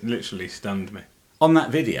has literally stunned me. On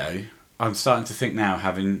that video, I'm starting to think now,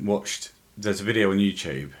 having watched, there's a video on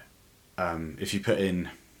YouTube. If you put in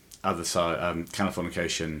Other Side,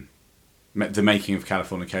 Californication, the making of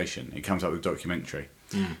Californication, it comes up with a documentary.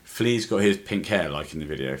 Flea's got his pink hair, like in the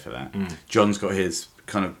video for that. John's got his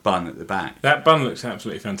kind of bun at the back. That bun looks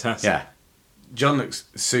absolutely fantastic. Yeah. John looks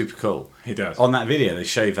super cool. He does. On that video, they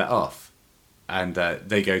shave that off. And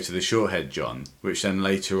they go to the short-haired John, which then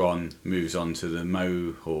later on moves on to the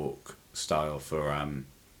mohawk style for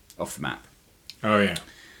Off the Map. Oh yeah.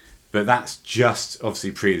 But that's just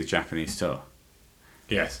obviously pre the Japanese tour.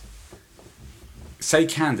 Yes. Say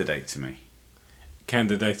Candidate to me.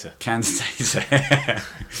 Candidata. Candidata.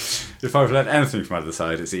 If I've learned anything from Other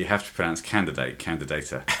Side, it's that you have to pronounce candidate,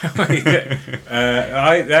 candidata.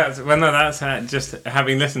 Just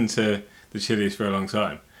having listened to the Chili's for a long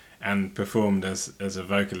time and performed as a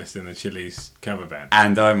vocalist in the Chili's cover band.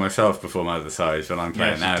 And I myself perform Other Side when I'm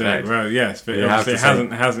playing nowadays. Well, yes, but You have obviously to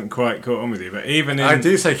it hasn't quite caught on with you. But even I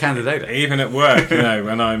do say candidata. even at work,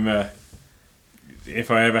 when I'm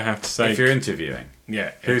if I ever have to say, If you're interviewing,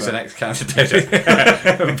 yeah, who's the next candidate?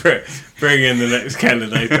 bring in the next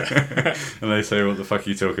candidate. And they say, what the fuck are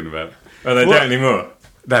you talking about? Well, they What? don't anymore.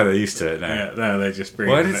 No, they're used to it now. Yeah, no, they just bring.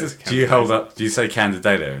 Why in the does next this, do you candidate. hold up, do you say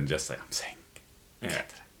candidata and just say, I'm saying Yeah.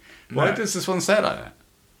 Why No. does this one say it like that?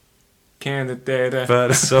 Candidata.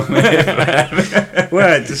 But something.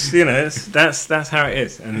 Well, just that's how it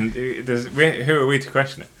is, and who are we to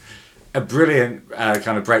question it? A brilliant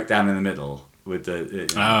kind of breakdown in the middle with the.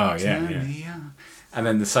 Oh, yeah. And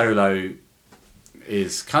then the solo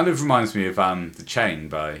is kind of reminds me of The Chain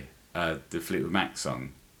by the Fleetwood Mac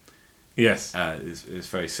song. Yes, It's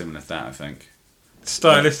very similar to that, I think.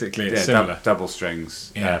 stylistically, it's similar. Double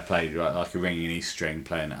strings Yeah. played like a ringing E string,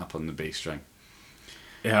 playing it up on the B string.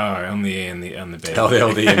 Yeah, on the E and the B. Oh, the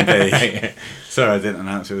old E and B. Sorry, I didn't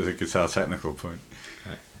announce it was a guitar technical point.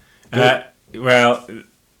 Well,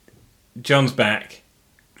 John's back.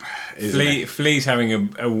 Isn't it? Flea's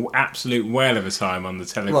having a absolute whale of a time on the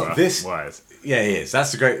telegraph wires. Yeah, he is.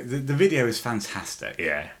 That's a great. The video is fantastic.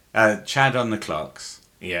 Yeah, Chad on the clocks,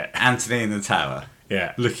 yeah, Anthony in the tower,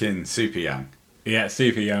 yeah, looking super young. yeah.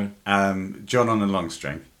 Super young. John on the long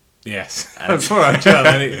string, Yes. And- Poor old John.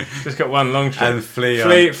 Only just got one long string. and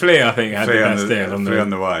Flea. Flea, I think, had Flea the on best the- deal Flea on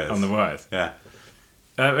the wires. On the wires. Yeah,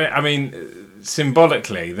 I mean,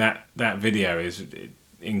 symbolically, that video is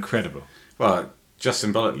incredible. well, just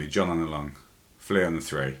symbolically, John on the long, Flea on the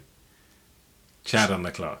 3, Chad on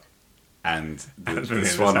the clock. and the Anthony in the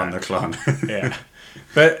swan on the tower. clon. Yeah,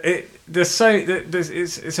 but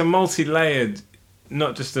it's a multi-layered,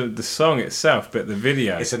 not just the song itself, but the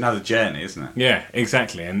video. It's another journey, isn't it? Yeah,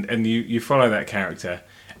 exactly, and you follow that character,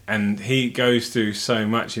 and he goes through so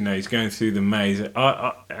much. He's going through the maze,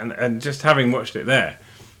 and just having watched it there,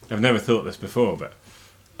 I've never thought this before, but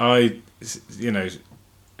I,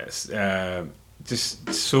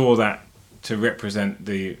 just saw that to represent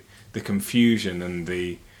the confusion and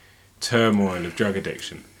the turmoil of drug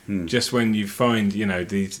addiction. Just when you find,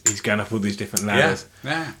 he's going up all these different ladders,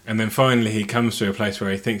 Yeah. and then finally he comes to a place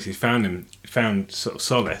where he thinks he's found sort of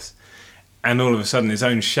solace, and all of a sudden his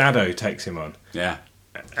own shadow takes him on, Yeah.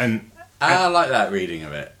 and I like that reading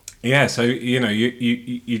of it. yeah, so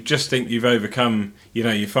you just think you've overcome.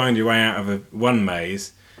 You find your way out of one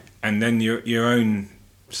maze, and then your own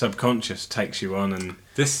subconscious takes you on, and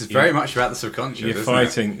This is very much about the subconscious.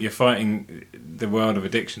 you're fighting the world of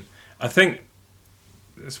addiction. I think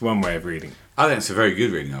that's one way of reading. I think it's a very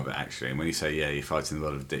good reading of it, actually. And when you say, you're fighting the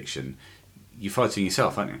world of addiction, you're fighting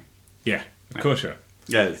yourself, aren't you? Yeah, of course you are.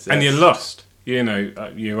 Yeah, And you're lost.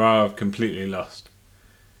 You are completely lost.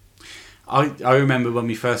 I remember when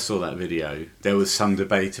we first saw that video, there was some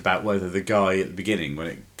debate about whether the guy at the beginning, when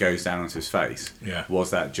it goes down onto his face,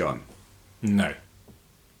 was that John. No.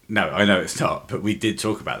 No, I know it's not, but we did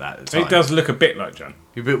talk about that at the time. It does look a bit like John.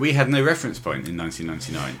 But we had no reference point in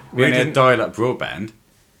 1999. We We only had didn't- dial-up broadband,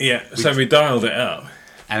 Yeah, so we dialed it up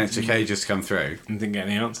and it took ages to come through. and didn't get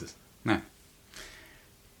any answers. No.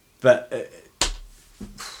 But,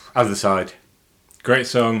 other side. Great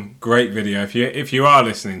song, great video. If you are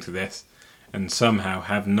listening to this and somehow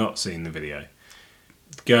have not seen the video,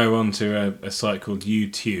 go onto a site called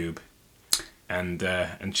YouTube and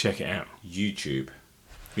check it out. YouTube.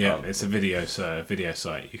 Yeah, Oh. it's a video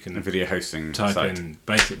site. You can A video hosting type site. in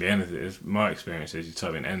basically anything. My experience is you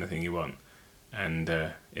type in anything you want, and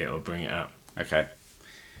it'll bring it up. Okay.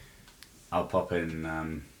 I'll pop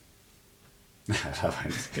in...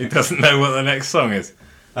 He doesn't know what the next song is.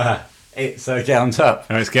 It's Get On Top.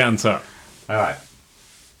 Oh, it's Get On Top. Alright.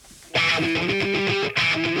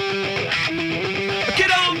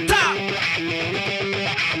 Get on top.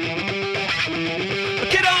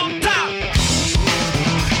 Get on top.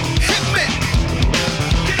 Hit me.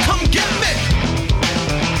 Come get me.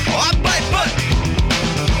 Oh, I bite butt.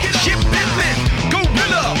 Ship hit me.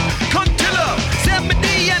 Gorilla. Contilla. San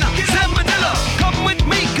Medina. San Manila. Come with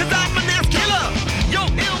me, cause I'm an ass killer. Yo,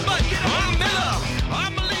 ill butt. I'm Miller.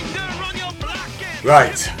 I'm a leader on your block.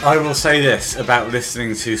 Right, I will say this about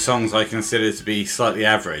listening to songs I consider to be slightly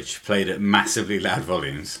average, played at massively loud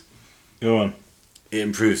volumes. Go on. It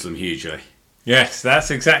improves them hugely. Yes,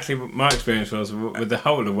 that's exactly what my experience was with the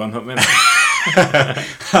whole of One Hot Minute.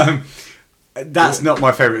 That's not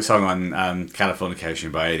my favourite song on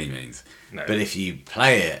Californication by any means. No. But if you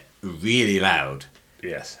play it really loud,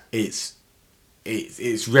 Yes. it's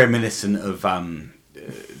reminiscent of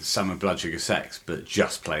Summer Blood Sugar Sex, but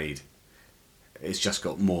just played. It's just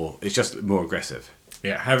more aggressive.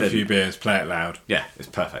 Yeah, have a Then- few beers, play it loud. Yeah, it's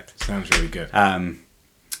perfect. Sounds really good.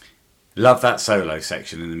 Love that solo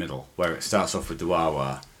section in the middle where it starts off with the wah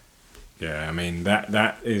wah. Yeah, I mean,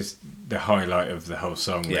 that is the highlight of the whole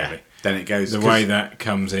song, Yeah. really. Then it goes The way that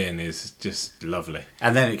comes in is just lovely.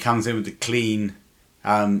 and then it comes in with the clean.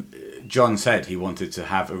 John said he wanted to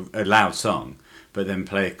have a loud song, but then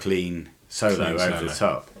play a clean solo Clean over solo. the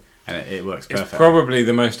top, and it works It's perfect. probably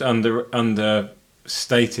the most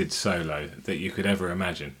understated solo that you could ever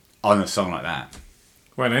imagine. On a song like that.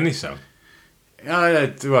 Well, any song.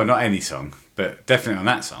 Well, not any song, but definitely on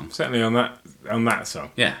that song. Certainly on that song.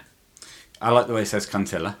 Yeah, I like the way it says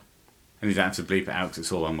 "cuntilla," and you don't have to bleep it out because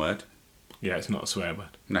it's all one word. Yeah, it's not a swear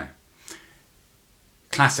word. No.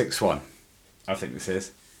 Classic Swan, I think this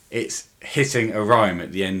is. It's hitting a rhyme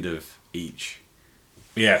at the end of each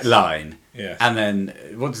Yes. line. Yes. And then,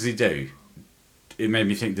 what does he do? It made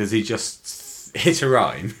me think, does he just hit a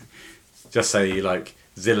rime? Just say, like,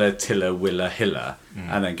 Zilla, Tilla, Willa, Hilla,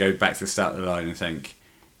 and then go back to the start of the line and think...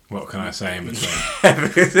 What can I say in between?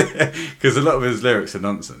 Because a lot of his lyrics are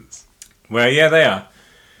nonsense. Well, yeah, they are.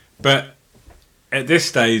 But at this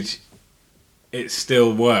stage, it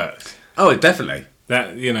still worked. Oh, definitely.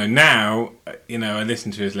 That, now, I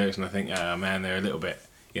listen to his lyrics and I think, oh man, they're a little bit,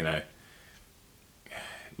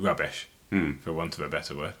 rubbish, for want of a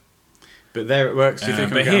better word. But there it works. Do you think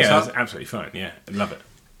But it'll get here, on it's top? absolutely fine, yeah. I love it.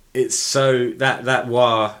 It's so... That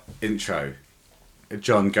wah intro,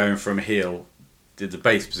 John going from heel, did the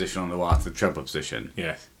bass position on the wah to the treble position,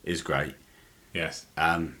 Yes, is great. yes.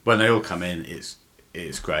 When they all come in,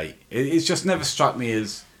 it's great. It's just never struck me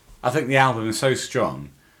as... I think the album is so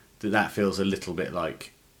strong that feels a little bit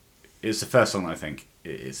like... It's the first song that I think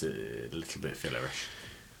it's a little bit fillerish.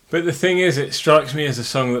 But the thing is, it strikes me as a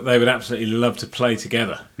song that they would absolutely love to play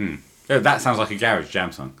together. Oh, that sounds like a garage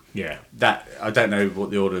jam song. Yeah. That I don't know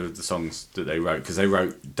what the order of the songs that they wrote, because they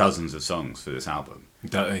wrote dozens of songs for this album.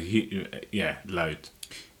 Yeah, loads.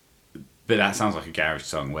 But that sounds like a garage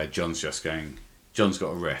song where John's got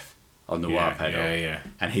a riff on the wah pedal, yeah.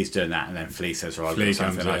 and he's doing that, and then Flea says, "Right, I've Flea got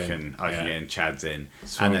something comes I in, can yeah. get in." Chad's in,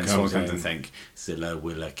 Swan and then Swan comes comes in. and think, "Zilla,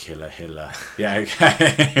 Willa, Killer, Hilla." Yeah,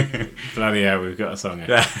 okay. Bloody hell, we've got a song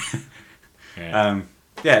here. Yeah.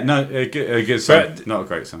 Yeah. No, a good song, But- not a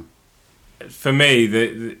great song. For me,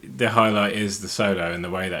 the highlight is the solo and the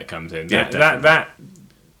way that comes in. Yeah, That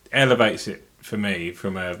elevates it for me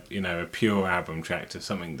from a pure album track to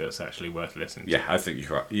something that's actually worth listening to. Yeah, I think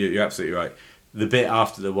you're right. You're absolutely right. the bit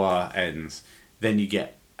after the wah ends, then you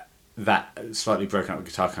get that slightly broken up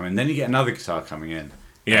guitar coming in, then you get another guitar coming in.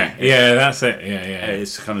 Yeah, And yeah, that's it. Yeah, yeah.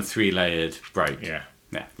 It's kind of 3-layered break. Yeah.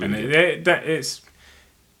 Yeah. And Really good.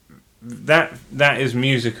 that is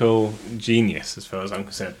musical genius as far as I'm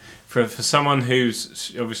concerned. For someone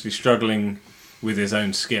who's obviously struggling with his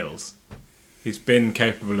own skills, he's been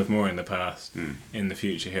capable of more in the past. In the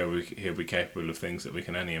future, he'll be capable of things that we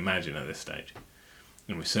can only imagine at this stage,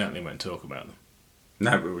 and we certainly won't talk about them.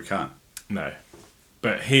 No, but we can't. No,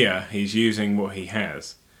 but here he's using what he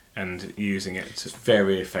has and using it to. It's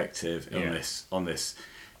very effective on this.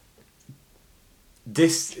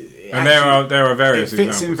 This And actually, there are various it fits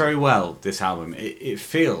examples. in very well. This album, it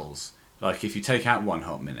feels like if you take out One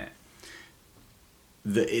Hot Minute,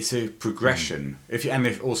 that it's a progression.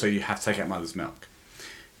 If also you have to take out Mother's Milk,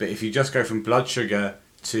 but if you just go from Blood Sugar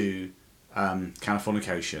to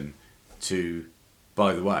Californication to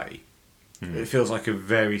By the Way, it feels like a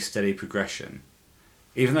very steady progression.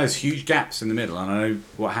 Even though there's huge gaps in the middle, and I know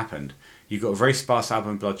what happened. You've got a very sparse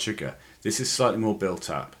album, Blood Sugar. This is slightly more built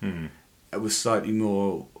up. With slightly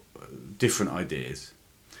more different ideas,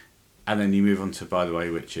 and then you move on to By the Way,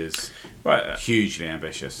 which is hugely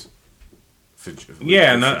ambitious.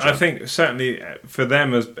 I think certainly for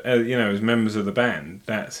them as as members of the band,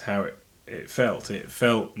 that's how it felt. It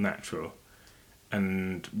felt natural,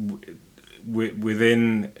 and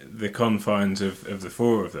within the confines of the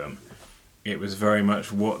four of them, it was very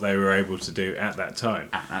much what they were able to do at that time.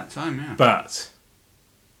 At that time, yeah. But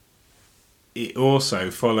it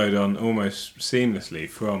also followed on almost seamlessly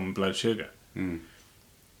from Blood Sugar.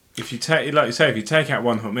 If you take, like you say, if you take out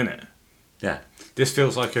One Hot Minute, Yeah, this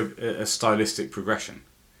feels like a stylistic progression.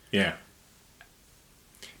 yeah,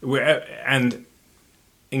 and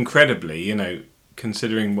incredibly,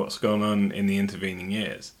 considering what's gone on in the intervening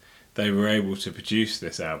years, they were able to produce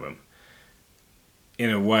this album in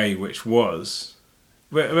a way which was,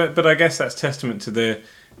 but I guess that's testament to the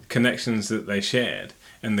connections that they shared.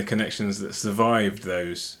 And the connections that survived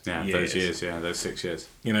those years. Those 6 years.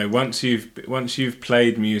 Once you've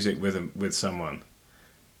played music with someone,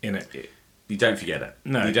 you don't forget it.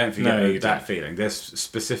 No, you don't forget you that don't. feeling. There's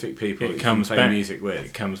specific people It that comes you can play back. music with.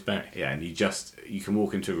 It comes back. Yeah, and you can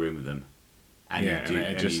walk into a room with them, and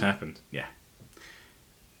it just happened. Yeah,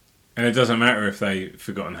 And it doesn't matter if they've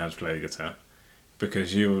forgotten how to play the guitar,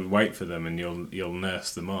 because you'll wait for them and you'll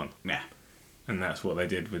nurse them on. yeah. And that's what they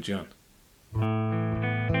did with John.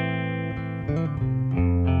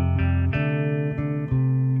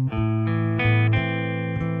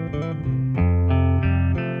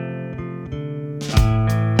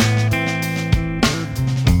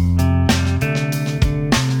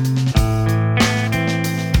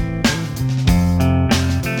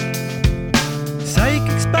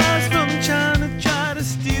 Psychic spies from China try to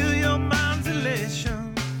steal your mind's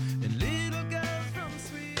elation. And little girls from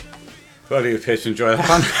Sweden. Well, you appear to enjoy that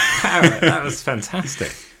one. That was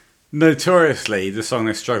fantastic. Notoriously, the song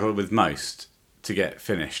they struggled with most to get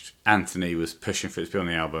finished. Anthony was pushing for it to be on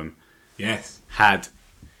the album. Yes. Had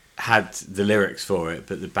the lyrics for it,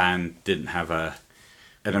 but the band didn't have an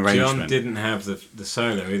arrangement. John didn't have the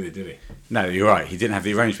solo either, did he? No, you're right. He didn't have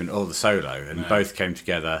the arrangement or the solo, and No. both came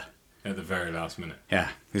together. At the very last minute. Yeah,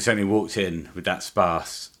 he certainly walked in with that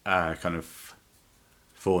sparse kind of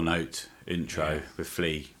 4-note intro Yeah. with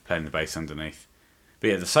Flea playing the bass underneath. But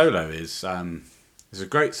yeah, the solo is a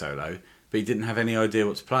great solo, but he didn't have any idea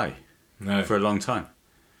what to play No. for a long time.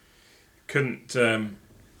 Couldn't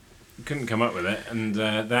come up with it, and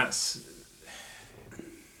that's.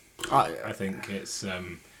 I think it's a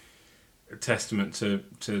testament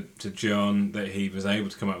to John that he was able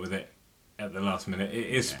to come up with it at the last minute. It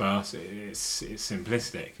is sparse. It's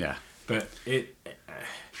simplistic. Yeah, But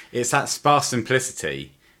it's that sparse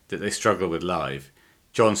simplicity that they struggle with live.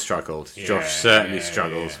 John struggled. Yeah, Josh certainly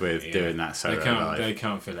struggles yeah, with yeah. doing that solo live. They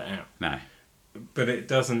can't fill it out. No. But it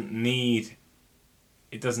doesn't need.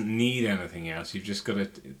 It doesn't need anything else. You've just got to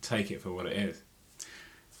take it for what it is.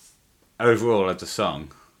 Overall, of the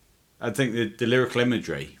song, I think the lyrical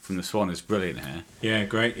imagery from the Swan is brilliant here. Yeah,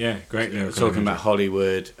 great. Yeah, great lyrical. Talking imagery. about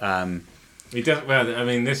Hollywood. He does well. I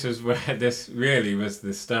mean, this was where this really was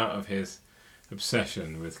the start of his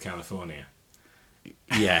obsession with California.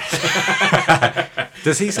 Yeah.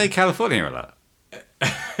 Does he say California a lot?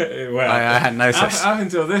 Well, I hadn't noticed. Up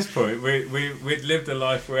until this point, we'd lived a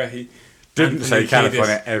life where he Didn't say Anthony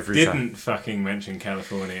California Kiedis every time. Didn't fucking mention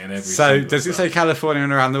California in every. So single does it song. say California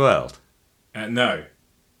and around the world? No,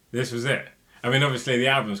 this was it. I mean, obviously the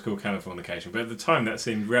album's called Californication, but at the time that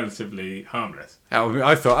seemed relatively harmless.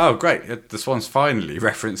 I thought, oh great, the Swan's finally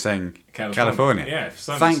referencing California. Yeah,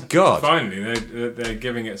 Thank God. Finally, they're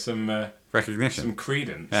giving it some recognition. some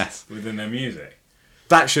credence Yes. within their music.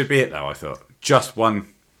 That should be it, though, I thought. Just one.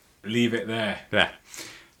 Leave it there. Yeah.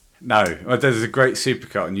 No. Well, there's a great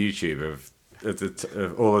supercut on YouTube of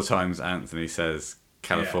all the times Anthony says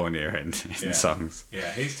California in songs.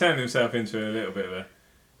 Yeah, he's turned himself into a little bit of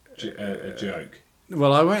a joke.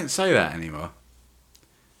 Well, I won't say that anymore.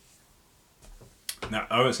 No,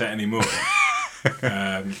 I won't say it anymore.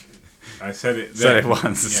 I said it. Said then. it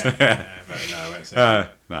once. But no, I won't say it.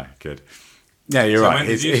 No, good. Yeah, you're So right. when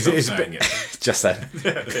did you stop saying it? Just then.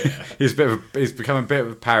 He's become a bit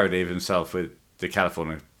of a parody of himself with the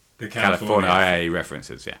California IA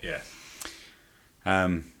references. Yeah.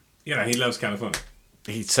 Yeah. He loves California.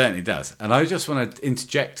 He certainly does. And I just want to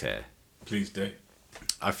interject here. Please do.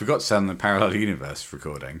 I forgot to sound the Parallel Universe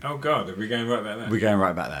recording. Oh God, are we going right back there? We're going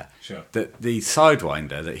right back there. Sure. The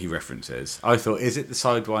Sidewinder that he references, I thought, is it the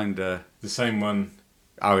Sidewinder The same one.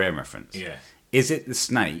 REM reference? Yeah. Is it the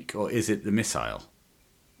snake or is it the missile?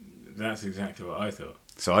 That's exactly what I thought.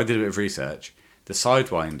 So I did a bit of research. The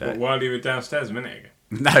Sidewinder... But while you were downstairs a minute ago.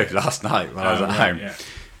 No, last night while I was at home. Yeah.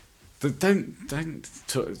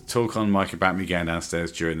 Don't talk on mic about me going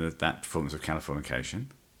downstairs during that performance of Californication.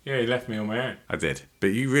 Yeah, you left me on my own. I did. But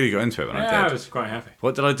you really got into it when I Yeah, did. I was quite happy.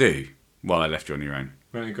 What did I do while I left you on your own?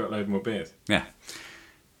 We only got a load more beers. Yeah.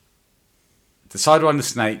 The Sidewinder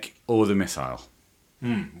snake or the missile?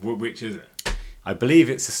 Which is it? I believe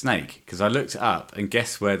it's a snake, because I looked it up, and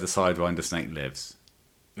guess where the Sidewinder snake lives?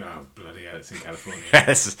 Oh, bloody hell, it's in California.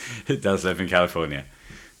 Yes, it does live in California.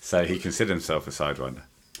 So he considered himself a Sidewinder.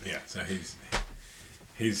 Yeah, so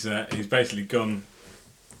he's basically gone,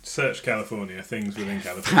 searched California, things within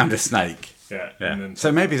California. Found a snake. Yeah. Yeah. And then,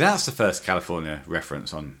 So maybe that's the first California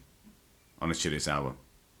reference on a Chili's album.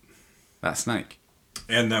 That snake.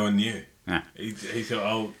 and no one knew. Yeah. He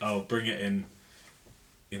thought, I'll bring it in,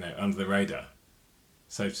 under the radar,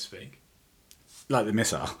 so to speak. Like the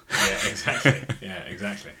missile. Yeah, exactly. Yeah,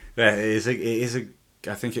 exactly. Yeah, it is a.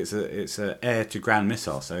 I think it's a air to ground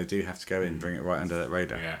missile, so they do have to go in and bring it right under that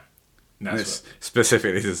radar. Yeah. And it's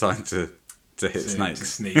specifically designed to hit to snakes.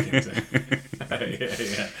 sneak into.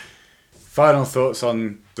 yeah. Final thoughts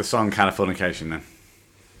on the song Californication then.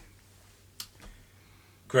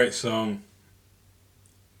 Great song.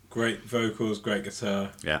 Great vocals, great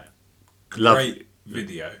guitar. Yeah. Great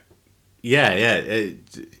video. Yeah.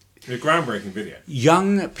 A groundbreaking video.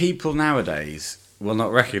 Young people nowadays will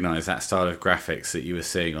not recognise that style of graphics that you were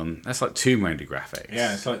seeing on. That's like Tomb Raider graphics.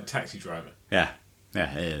 Yeah, it's like Taxi Driver. Yeah,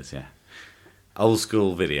 it is. Yeah, old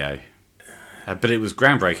school video, but it was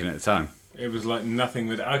groundbreaking at the time. It was like nothing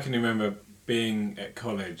with. I can remember being at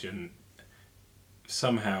college and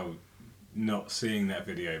somehow not seeing that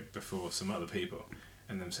video before some other people,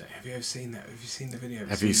 and them saying, "Have you ever seen that? Have you seen the video?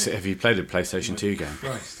 Have you played a PlayStation 2 game?"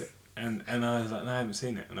 Christ. And I was like, no, I haven't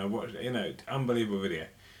seen it. And I watched it, unbelievable video.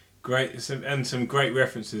 Great, some great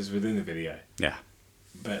references within the video. Yeah.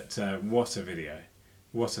 But what a video.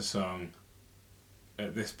 What a song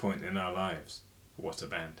at this point in our lives. What a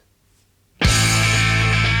band.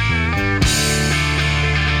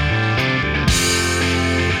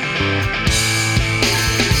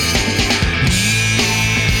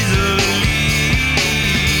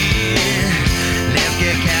 Let's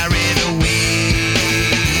get carried away.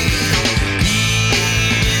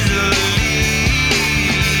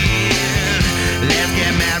 Let's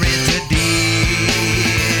get married today.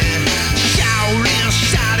 Shaolin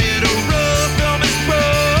shouted a road from his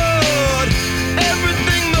road.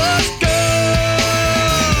 Everything must go.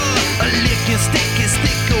 A licking sticky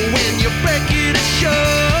sticker when you break it to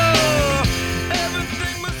show.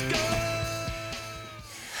 Everything must go.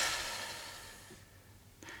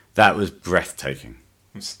 That was breathtaking.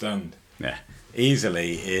 I'm stunned. Yeah,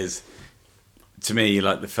 easily is to me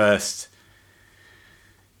like the first.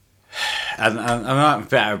 And I'm a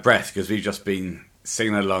bit out of breath because we've just been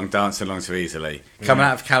singing along, dancing along to Easily. Coming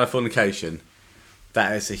out of Californication,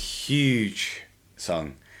 that is a huge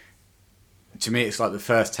song. To me, it's like the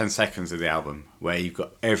first 10 seconds of the album where you've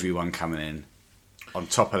got everyone coming in on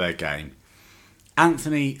top of their game.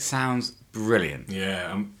 Anthony sounds brilliant.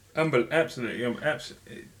 Yeah,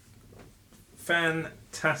 absolutely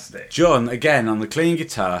fantastic. John, again, on the clean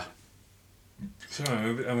guitar.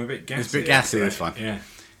 Sorry, I'm a bit gassy. It's a bit gassy, this one. Yeah.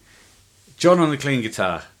 John on the clean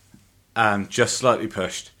guitar, just slightly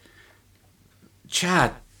pushed.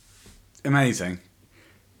 Chad, amazing.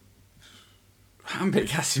 I'm a bit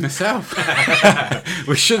gassy myself.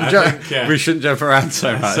 We shouldn't jump around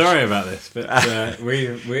so much. Sorry about this, but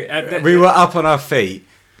we were up on our feet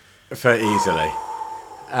for Easily.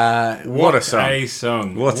 What a song! A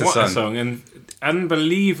song! What a song! And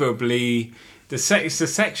unbelievably it's the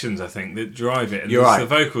sections I think that drive it, and You're it's right. the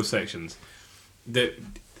vocal sections that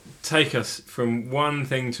take us from one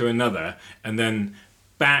thing to another, and then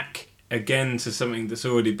back again to something that's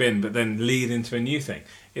already been, but then lead into a new thing.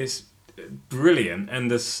 It's brilliant, and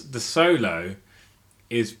the solo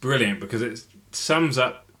is brilliant because it sums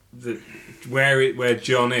up where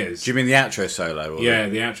John is. Do you mean the outro solo? Or Yeah,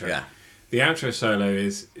 the outro. Yeah. The outro solo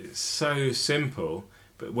is so simple,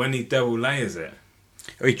 but when he double layers it,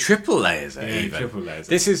 Or he triple layers it. Yeah, he even. triple layers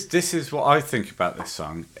it. This is what I think about this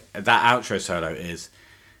song. That outro solo is.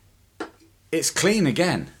 It's clean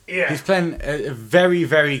again. Yeah. He's playing a very,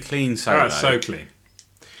 very clean solo. oh, it's so clean.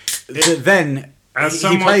 But then As he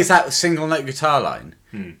someone- plays that single note guitar line.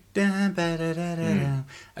 Hmm.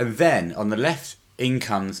 And then on the left in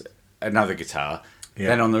comes another guitar. Yeah.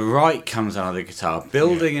 Then on the right comes another guitar,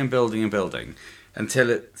 building and building and building.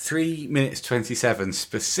 Until at 3 minutes 27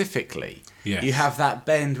 specifically, Yes. you have that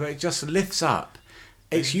bend where it just lifts up.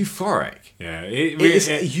 It's euphoric. Yeah, It is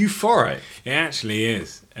euphoric. It actually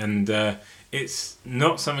is, and it's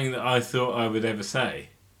not something that I thought I would ever say.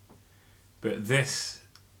 But this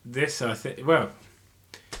I think, well,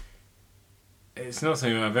 it's not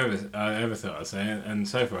something I ever thought I'd say, and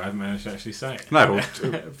so far I haven't managed to actually say it. No, well,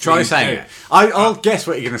 try Please saying do. it. I'll guess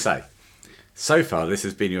what you're going to say. So far, this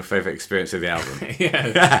has been your favourite experience of the album.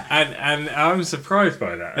 Yeah, and I'm surprised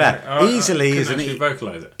by that. Yeah, easily, I isn't couldn't it? actually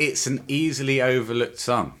vocalise it. It's an easily overlooked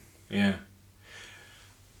song. Yeah.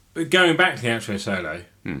 But going back to the outro solo,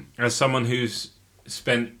 Hmm. as someone who's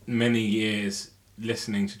spent many years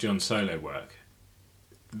listening to John's solo work,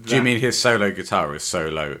 Do you mean his solo guitar or his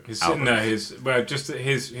solo his, album? no, just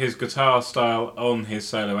his guitar style on his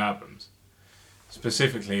solo albums,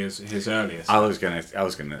 specifically his earliest. I was gonna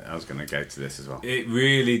go to this as well. It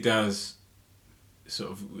really does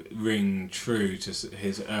sort of ring true to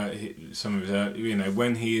some of his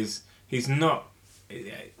when he's not.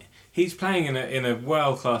 He's playing in a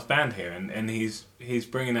world class band here, and he's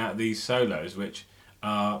bringing out these solos which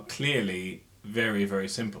are clearly very, very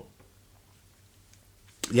simple.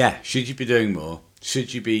 Yeah, should you be doing more?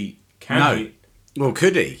 Should you be? Can he? Well,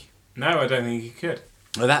 could he? No, I don't think he could.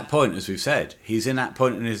 At that point, as we've said, he's in that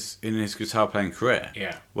point in his guitar playing career.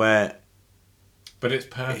 Yeah, Where but it's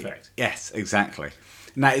perfect. yes, exactly.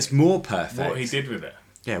 Now it's more perfect. What he did with it.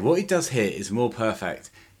 Yeah, what he does here is more perfect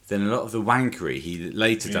than a lot of the wankery he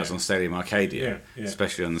later does Yeah. on Stadium Arcadia, Yeah, yeah.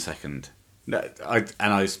 especially on the second. No,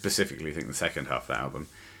 I specifically think the second half of the album.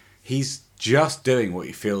 He's just doing what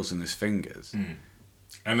he feels in his fingers,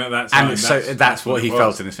 And at that and time, so that's what he it was.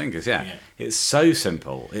 felt in his fingers. Yeah. Yeah. It's so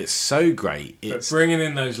simple. It's so great. But It's bringing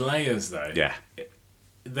in those layers, though, yeah,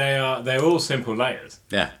 they're all simple layers,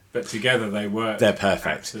 yeah. but together they work. They're perfect.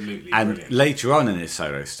 Absolutely And brilliant. later on in his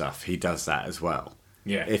solo stuff, he does that as well.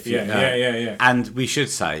 Yeah, If you- yeah. And we should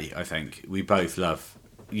say, I think, we both love...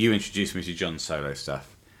 You introduced me to John's solo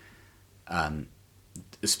stuff.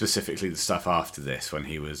 Specifically the stuff after this, when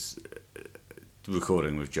he was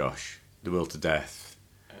recording with Josh. The Will to Death.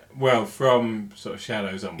 Well, from sort of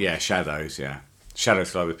Shadows onwards. Yeah, Shadows, yeah.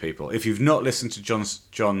 Shadows Fly With People. If you've not listened to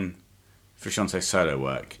John Frusciante's solo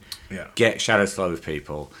work, Yeah. get Shadows Fly With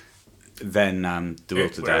People, then The Will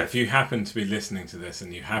to Well, Death. if you happen to be listening to this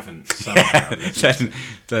and you haven't somehow listened,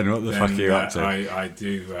 then what the fuck are you up to? I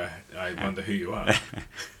do. I wonder who you are.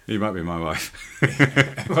 You might be my wife.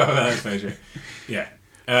 Well, that's no true. Yeah.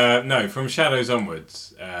 No, from Shadows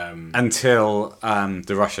onwards. Until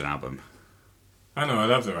the Russian album. I know, I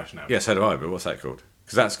love the Russian album. Yeah, so do I, but what's that called?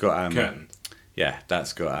 Because that's got... Curtain. Yeah,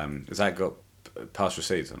 that's got... has that got Past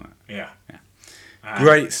Receipts on it? Yeah.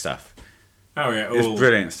 Great stuff. Oh, yeah. It's All,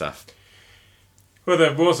 brilliant stuff. well,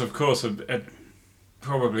 there was, of course,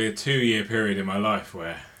 probably a 2-year period in my life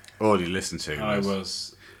where All you listen to I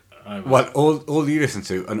was What, all you listen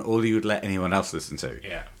to and all you would let anyone else listen to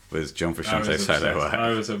yeah. was John I was Frusciante's solo obsessed. work. I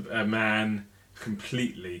was a man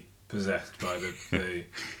completely possessed by the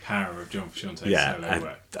power of John Frusciante's Yeah, solo and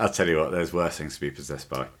work. I'll tell you what, there's worse things to be possessed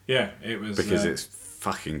by. Yeah, it was Because it's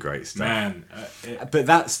fucking great stuff. man. But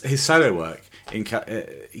that's his solo work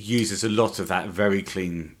uses a lot of that very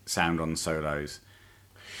clean sound on solos.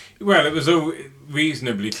 Well, it was all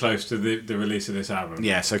reasonably close to the release of this album.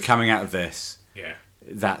 Yeah, so coming out of this, Yeah.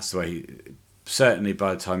 that's the way. Certainly,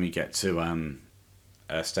 by the time you get to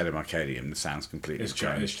Stadium Arcadium, the sound's completely It's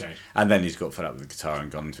changed. changed. And then he's got fed up with the guitar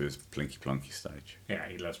and gone into his Plinky Plonky stage. Yeah,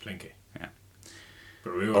 he loves Plinky. Yeah.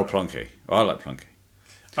 But we all Or Plonky. Oh, I like Plonky.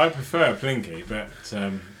 I prefer Plinky, but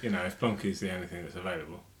if Plonky's the only thing that's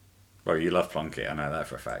available, Well, you love Plonky, I know that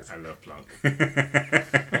for a fact. I love Plonk.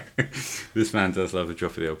 This man does love a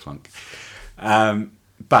drop of the old Plonk.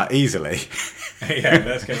 But Easily. Yeah,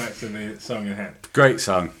 let's go back to the song in hand. Great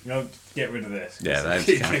song. I'll get rid of this. Yeah, that's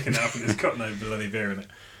keep picking it up and it's got no bloody beer in it.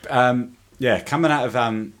 Yeah, coming out of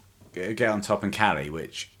Get On Top and Cali,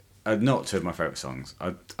 which are not two of my favourite songs.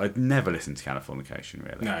 I'd never listened to Californication,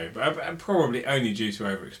 really. No, but probably only due to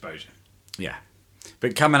overexposure. Yeah.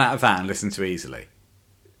 But coming out of that and listen to Easily.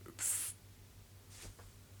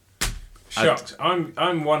 Shocked. I'm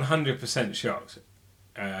 100% shocked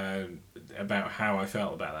about how I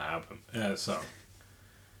felt about that album, song.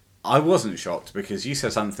 I wasn't shocked because you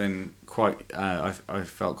said something quite, I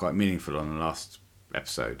felt quite meaningful on the last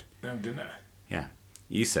episode. No, didn't I? Yeah.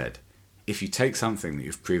 You said, if you take something that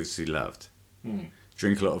you've previously loved,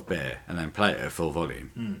 drink a lot of beer, and then play it at full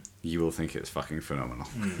volume, you will think it's fucking phenomenal.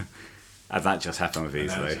 And that just happened with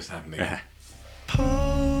Easily. That just happened Yeah.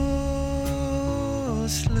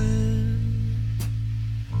 Porcelain,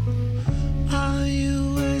 are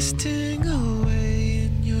you wasting away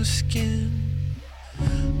in your skin?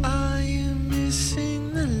 Are you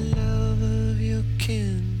missing the love of your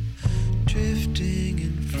kin? Drifting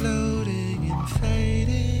and floating and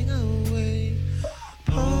fading away.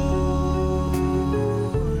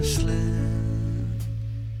 Porcelain,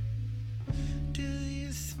 do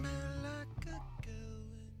you smell like a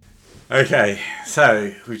girl? Okay,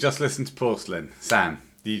 so we've just listened to Porcelain. Sam,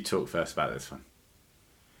 you talk first about this one.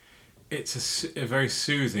 It's a very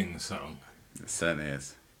soothing song, It certainly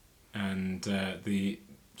is. and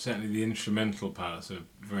certainly the instrumental parts are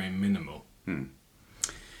very minimal.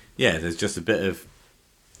 Yeah, there's just a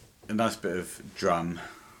nice bit of drum,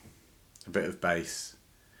 a bit of bass.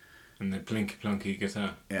 And the plinky plonky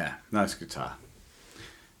guitar. Yeah, nice guitar.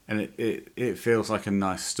 And it feels like a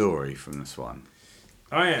nice story from this one.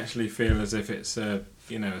 I actually feel as if it's a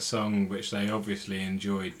song which they obviously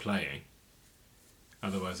enjoyed playing.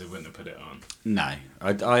 Otherwise, they wouldn't have put it on. No,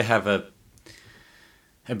 I have a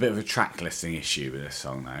bit of a track listing issue with this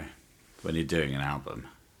song though. When you're doing an album,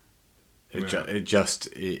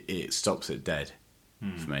 it stops it dead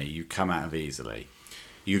for me. You come out of Easily.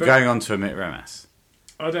 You're going on to Amit Remes.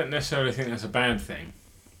 I don't necessarily think that's a bad thing.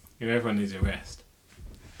 Everyone needs a rest.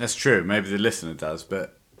 That's true. Maybe the listener does,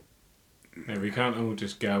 but We can't all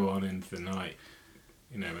just go on into the night,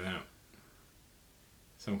 without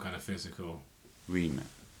some kind of physical remit.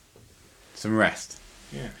 Some rest.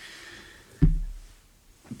 Yeah.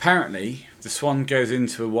 Apparently, the Swan goes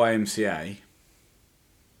into a YMCA,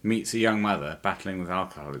 meets a young mother battling with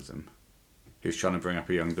alcoholism, who's trying to bring up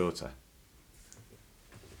a young daughter,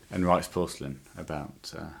 and writes Porcelain about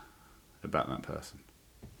that person.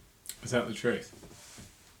 Is that the truth?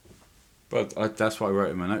 But that's what I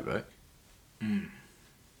wrote in my notebook.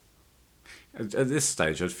 At this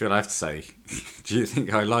stage, I'd feel I have to say, do you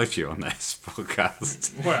think I lied to you on this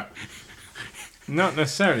podcast? Well, not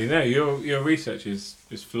necessarily. No, your research is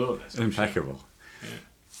flawless. Impeccable. Yeah.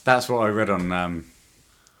 That's what I read on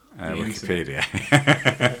Wikipedia.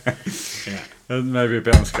 Yeah. And maybe a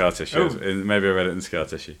bit on Scar Tissue. Oh. Maybe I read it in Scar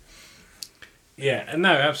Tissue. Yeah, and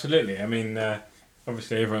no, absolutely. I mean,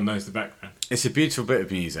 obviously everyone knows the background. It's a beautiful bit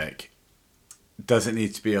of music. Does it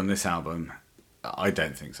need to be on this album? I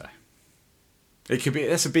don't think so. It could be.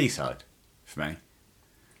 That's a B-side for me.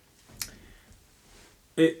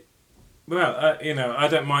 I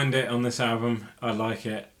don't mind it on this album. I like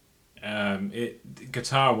it.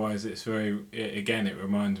 Guitar-wise, it's very. It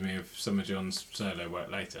reminds me of some of John's solo work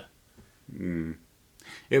later. It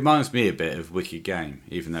reminds me a bit of Wicked Game,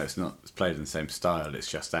 even though it's played in the same style. It's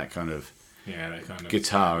just that kind of that kind of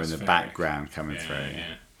guitar in the atmospheric background coming through.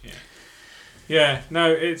 Yeah,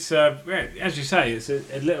 no, it's as you say, it's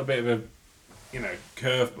a little bit of a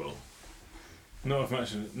curveball. Not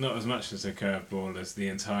as much as a curveball as the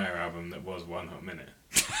entire album that was One Hot Minute.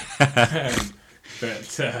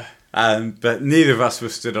 But neither of us were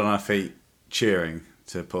stood on our feet cheering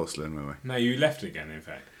to Porcelain, were we? No, you left again. In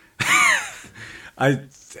fact,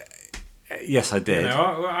 Yes, I did.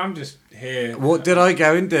 I'm just here. What did I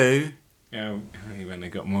go and do? You went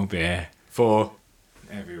and got more beer For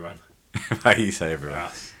everyone. how you say everyone?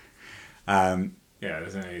 Us. Yeah,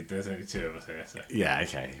 there's only two of us here. So.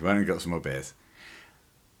 okay. Went and got some more beers.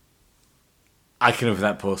 I can live with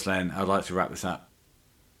that Porcelain. I'd like to wrap this up.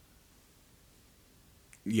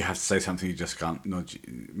 You have to say something, you just can't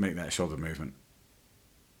make that shoulder movement.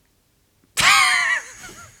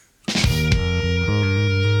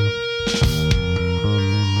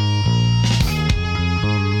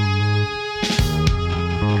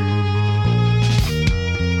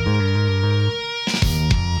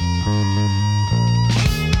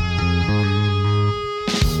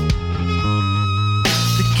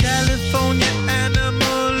 The California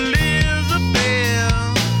animal is a bear.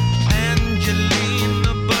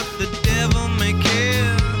 Angelina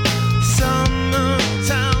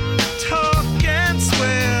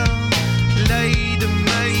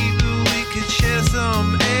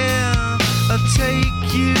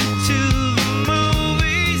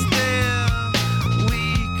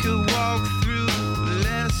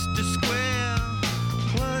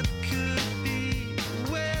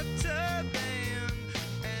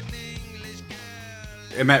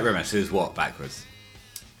Emet Rimis is what backwards?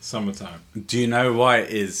 Summertime. Do you know why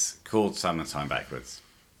it is called Summertime backwards?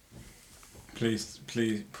 Please,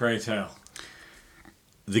 pray tell.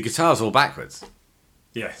 The guitar's all backwards.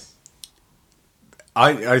 Yes.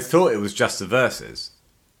 I thought it was just the verses,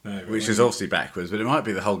 No, but which when is you- obviously backwards, but it might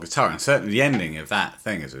be the whole guitar, and certainly the ending of that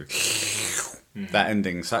thing is that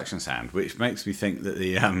ending suction sound, which makes me think that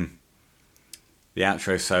the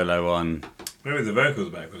outro solo on, maybe the vocals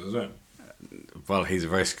backwards as well. well, he's a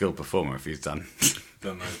very skilled performer if he's done.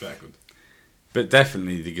 Done those backwards. But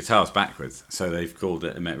definitely the guitar's backwards, so they've called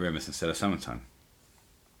it Emet Rimis instead of Summertime.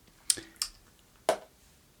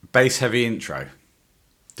 Bass heavy intro.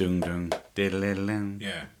 Dung dung diddle dum.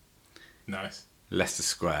 Yeah. Nice. Leicester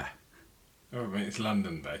Square. Oh, I mean, it's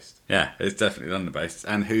London based. Yeah, it's definitely London based.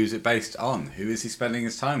 And who's it based on? Who is he spending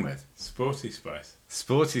his time with? Sporty Spice.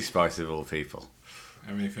 Sporty Spice of all people.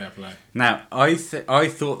 I mean, fair play. Now, I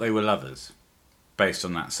thought they were lovers, based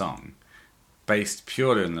on that song, based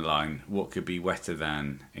purely on the line, "What could be wetter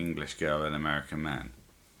than English girl and American man?"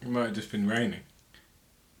 It might have just been raining.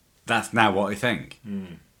 That's now what I think.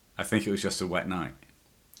 Mm. I think it was just a wet night.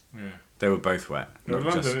 Yeah. They were both wet. Well,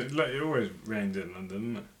 not London, just- it always rains in London,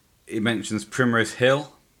 doesn't it? It mentions Primrose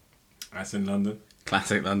Hill, That's in London.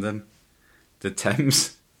 classic London, the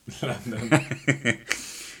Thames. London.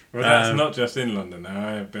 Well, that's not just in London.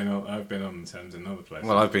 Now I've been on the Thames in other places.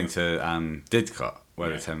 Well, I've been to Didcot,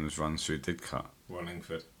 where Yeah. the Thames runs through Didcot,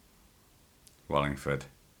 Wallingford. Wallingford.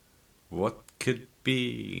 What could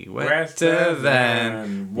be Wetter wetter than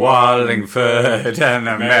than Wallingford, an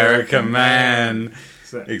American man?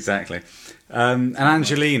 So, Exactly. An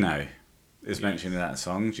Angelino is mentioned in that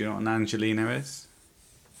song. Do you know what an Angelino is?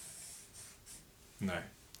 no.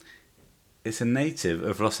 It's a native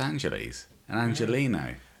of Los Angeles. An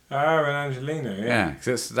Angelino. Oh, an Angelino, yeah. Yeah,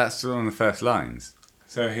 because that's one of the first lines.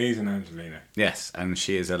 So he's an Angelino. Yes, and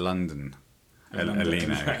she is a London.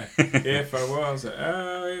 Alino. if I was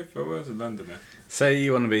a Londoner. Say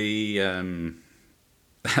you want to be.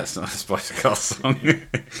 That's not a Spice Girls song.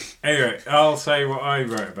 Anyway, I'll say what I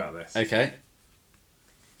wrote about this. Okay.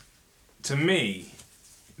 To me,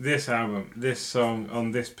 this song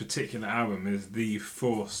on this particular album is the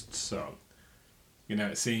forced song. You know,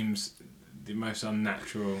 it seems the most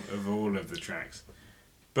unnatural of all of the tracks.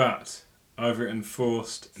 But I've written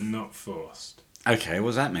forced, not forced. Okay, what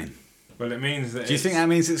does that mean? Well, it means that Do you think that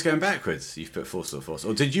means it's going backwards? You've put forced or forced?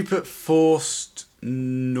 Or did you put forced,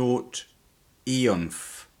 not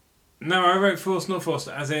eonf? No, I wrote forced, not forced,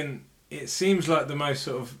 as in, it seems like the most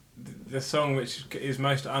sort of, the song which is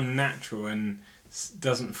most unnatural and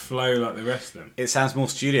doesn't flow like the rest of them. It sounds more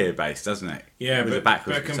studio based, doesn't it? Yeah, With a but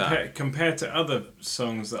backwards guitar. compared to other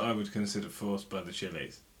songs that I would consider forced by the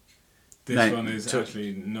Chili's, this No, one is so-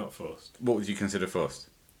 actually not forced. What would you consider forced?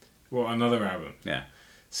 What, another album? Yeah.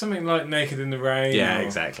 Something like Naked in the Rain. Yeah, or-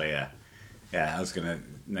 exactly, yeah. Yeah, I was going to...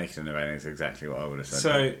 Naked in the Rain is exactly what I would have said.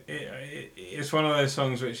 So it's one of those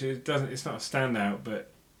songs which it's not a standout, but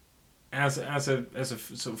as a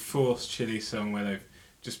sort of forced Chili song where they've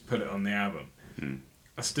just put it on the album,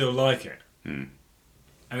 I still like it, and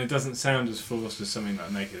it doesn't sound as forced as something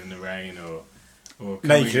like Naked in the Rain or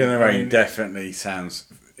Naked in the Rain I mean, definitely sounds...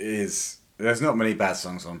 There's not many bad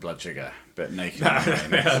songs on Blood Sugar, but Naked in the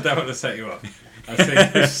Rain... I don't want to set you up. I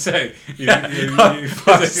think you say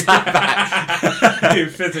you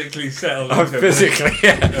physically settled. I'm into a physically,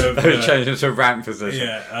 yeah. of, I've changed into a ramp position.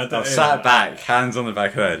 Yeah, I've sat back, hands on the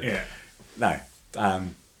back of the head. Yeah.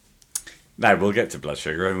 No, we'll get to Blood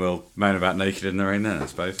Sugar and we'll moan about Naked in the Rain then, I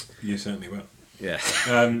suppose. You certainly will. Yeah.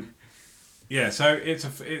 Yeah, so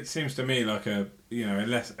it seems to me like a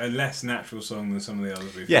less natural song than some of the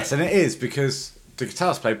others we've Yes, and it is because the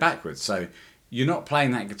guitar's played backwards, so you're not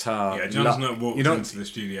playing that guitar. Yeah, John's not walked you're not- into the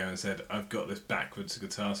studio and said, "I've got this backwards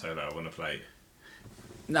guitar solo I want to play."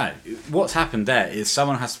 No, what's happened there is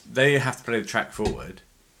they have to play the track forward.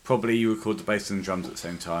 Probably you record the bass and the drums at the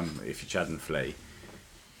same time if you're Chad and Flea.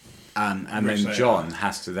 And Which then they John are.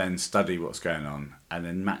 has to then study what's going on and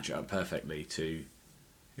then match it up perfectly to...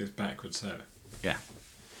 His backwards solo. Yeah.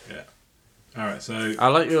 Yeah. All right, so I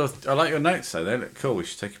like your notes though, they look cool. We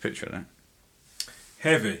should take a picture of that.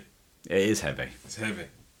 heavy. It is heavy. It's heavy.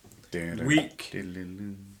 Weak.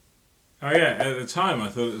 Oh yeah, at the time I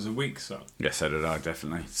thought it was a weak song. Yes, so did I,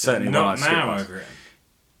 definitely. Certainly Not when I skipped now past- I've written.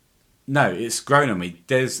 No, it's grown on me.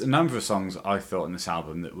 There's a number of songs I thought in this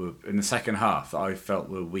album that were in the second half that I felt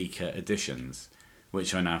were weaker additions,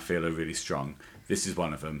 which I now feel are really strong. This is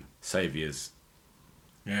one of them. Saviour's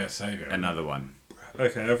Yeah, Saviour. another one.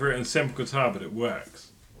 Okay, I've written simple guitar, but it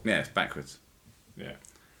works. Yeah, it's backwards. Yeah.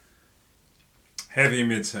 Heavy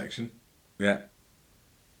midsection, Yeah.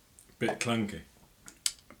 bit clunky.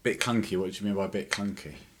 Bit clunky. What do you mean by bit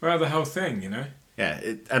clunky? Well, the whole thing, you know. Yeah,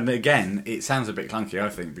 and again, it sounds a bit clunky, I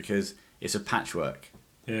think, because it's a patchwork.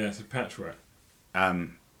 Yeah, it's a patchwork.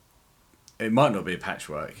 It might not be a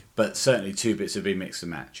patchwork, but certainly two bits have been mixed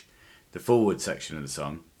and match. The forward section of the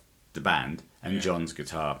song, the band, and John's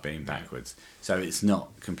guitar being backwards. So it's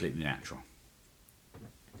not completely natural.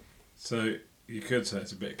 So you could say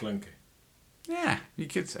it's a bit clunky. Yeah, you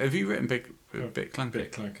could. Have you written bit clunky?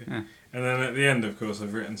 Bit clunky. Yeah. And then at the end, of course,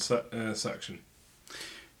 I've written suction.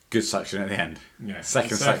 Good suction at the end. Yeah.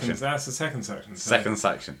 Second section. That's the second section. So Second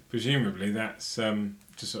section. presumably that's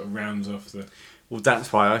just sort of rounds off the... Well,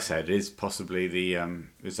 that's why I said is possibly the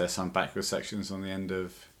is there some backward sections on the end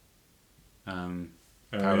of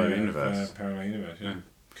Parallel Universe? Parallel Universe, yeah.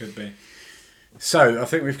 Could be. So I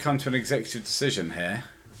think we've come to an executive decision here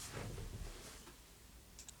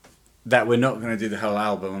that we're not going to do the whole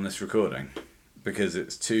album on this recording because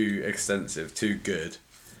it's too extensive, too good,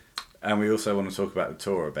 and we also want to talk about the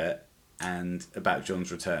tour a bit and about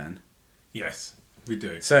John's return. Yes, we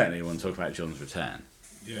do. Certainly, we want to talk about John's return.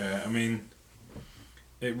 Yeah, I mean,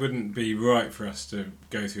 it wouldn't be right for us to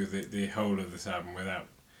go through the whole of this album without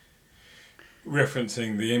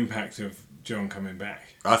referencing the impact of John coming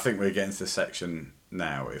back. I think we're getting to the section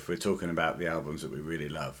now, if we're talking about the albums that we really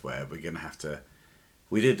love, where we're going to have to...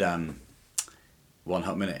 We did 1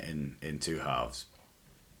 Hot Minute in 2 halves,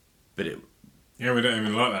 but it... Yeah, we don't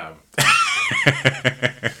even like that album.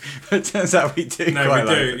 But it turns out we do No, quite we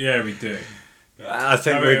like do. it. Yeah, we do. I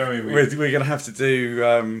think we're we're going to have to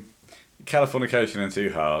do Californication in 2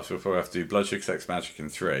 halves. We'll probably have to do Blood Sugar Sex Magic in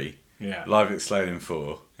 3. Yeah. Live Explain in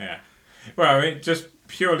 4. Yeah. Well, I mean, just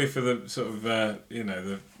purely for the sort of, the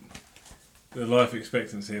life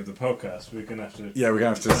expectancy of the podcast, we're going to have to... Yeah, we're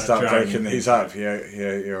going to have to start breaking these up. Yeah,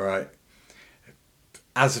 you're right.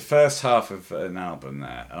 As the first half of an album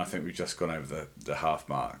there, and I think we've just gone over the half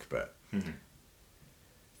mark, but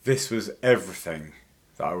this was everything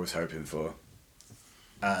that I was hoping for.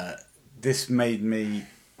 This made me...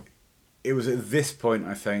 It was at this point,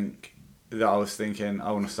 I think, that I was thinking,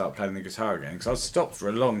 I want to start playing the guitar again, because I was stopped for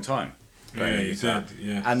a long time. Yeah, you did,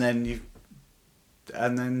 yeah. And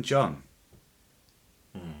then John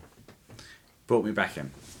brought me back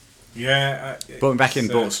in. Yeah. Brought me back in,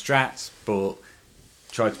 bought Strats,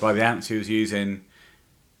 tried to buy the amps he was using.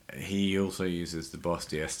 He also uses the Boss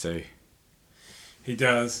DS2. He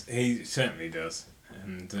does. He certainly does.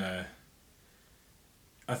 And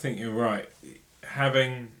I think you're right.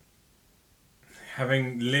 Having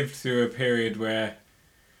lived through a period where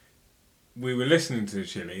we were listening to the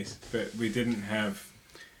Chili's, but we didn't have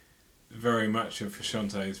very much of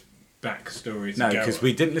Frusciante's backstory to No, go because on.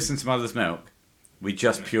 we didn't listen to Mother's Milk. We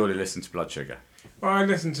just purely listened to Blood Sugar. Well, I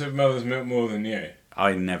listened to Mother's Milk more than you.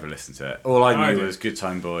 I never listened to it. All I knew did. was Good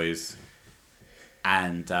Time Boys.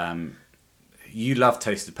 And you loved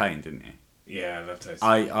Taste of Pain, didn't you? Yeah, I love Taste.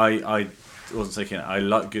 I wasn't taking it. I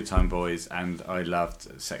liked Good Time Boys and I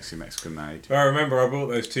loved Sexy Mexican Maid. Well, I remember I bought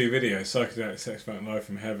those 2 videos, Psychedelic Sex Funk Live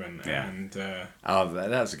from Heaven, Yeah. and Oh, that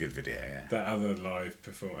was a good video, yeah. that other live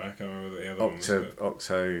performance. I can't remember what the other one was.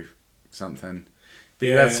 Octo something. But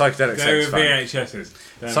you had Psychedelic they Sex were Funk. VHSs.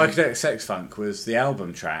 Psychedelic Sex Funk was the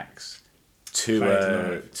album tracks to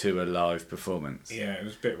a live performance. Yeah, it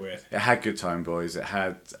was a bit weird. It had Good Time Boys. It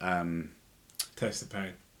had Taste the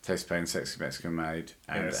Pain. Taste of Pain, Sexy Mexican Maid,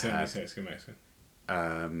 and Yeah, it certainly had Sexy Mexican.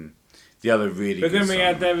 the other really. But good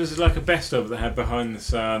then song. there was like a best of that had Behind the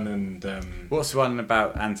Sun and. What's the one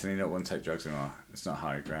about Anthony not wanting to take drugs anymore? It's not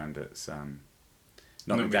High Ground. It's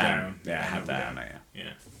Knock Me Down. Yeah, I had that on it.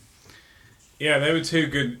 Yeah. Yeah, they were 2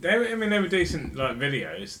 good. They were decent like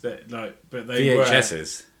videos that but they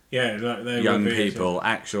VHSs. were. Yeah, like they Young were VHS. people,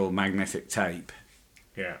 actual magnetic tape.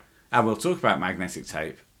 Yeah. And we'll talk about magnetic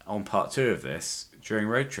tape on part 2 of this during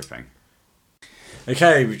road tripping.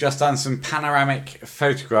 Okay, we've just done some panoramic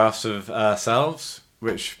photographs of ourselves,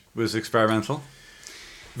 which was experimental.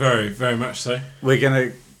 Very, very much so. We're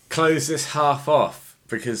going to close this half off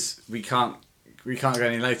because we can't go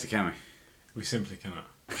any later, can we? We simply cannot.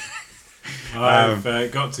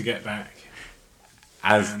 I've got to get back.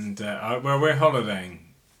 And we're holidaying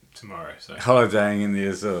tomorrow, so Holidaying in the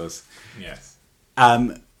Azores. yes.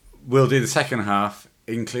 We'll do the second half,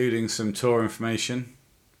 including some tour information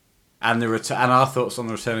and and our thoughts on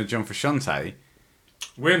the return of John Frusciante.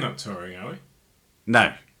 We're not touring, are we?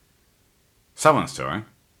 No, someone's touring.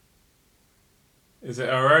 Is it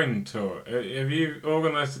our own tour? Have you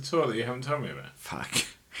organised a tour that you haven't told me about? Fuck,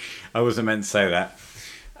 I wasn't meant to say that.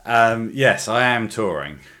 Yes, I am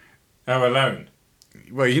touring. Oh, alone?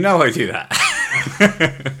 Well, you know I do that.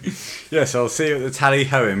 Yes, I'll see you at the Tally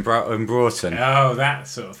Ho in Broughton. Oh, that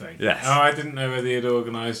sort of thing. Yes. Oh, I didn't know whether you'd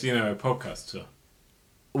organised, a podcast tour.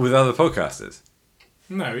 With other podcasters.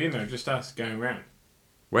 No, just us going round.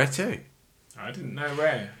 Where to? I didn't know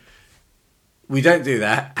where. We don't do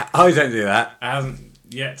that. I don't do that. I hasn't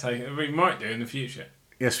yet taken. We might do in the future.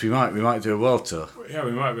 Yes, we might. We might do a world tour. Yeah,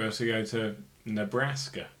 we might be able to go to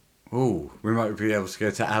Nebraska. Ooh, we might be able to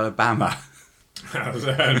go to Alabama. I was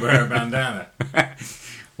heard wear a bandana.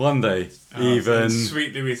 One day, In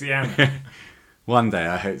sweet Louisiana. One day,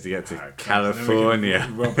 I hope to get to California.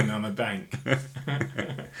 Robbing on a bank.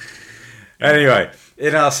 Anyway,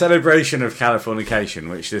 in our celebration of Californication,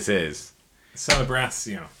 which this is,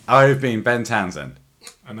 Celebration. I've been Ben Townsend.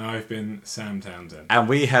 And I've been Sam Townsend. And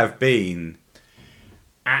we have been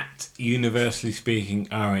at Universally Speaking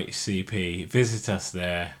RHCP. Visit us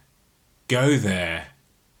there. Go there.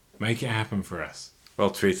 Make it happen for us. Well,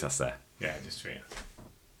 treat us there. Yeah, just treat us.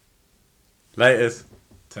 Laters.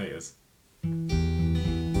 Taters.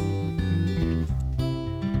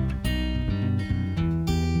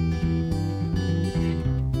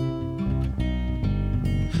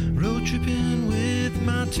 Road tripping with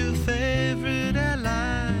my two favorite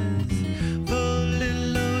allies. Fully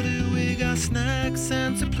loaded, we got snacks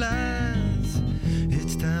and supplies.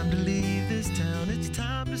 It's time to leave this town, it's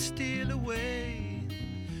time to steal away.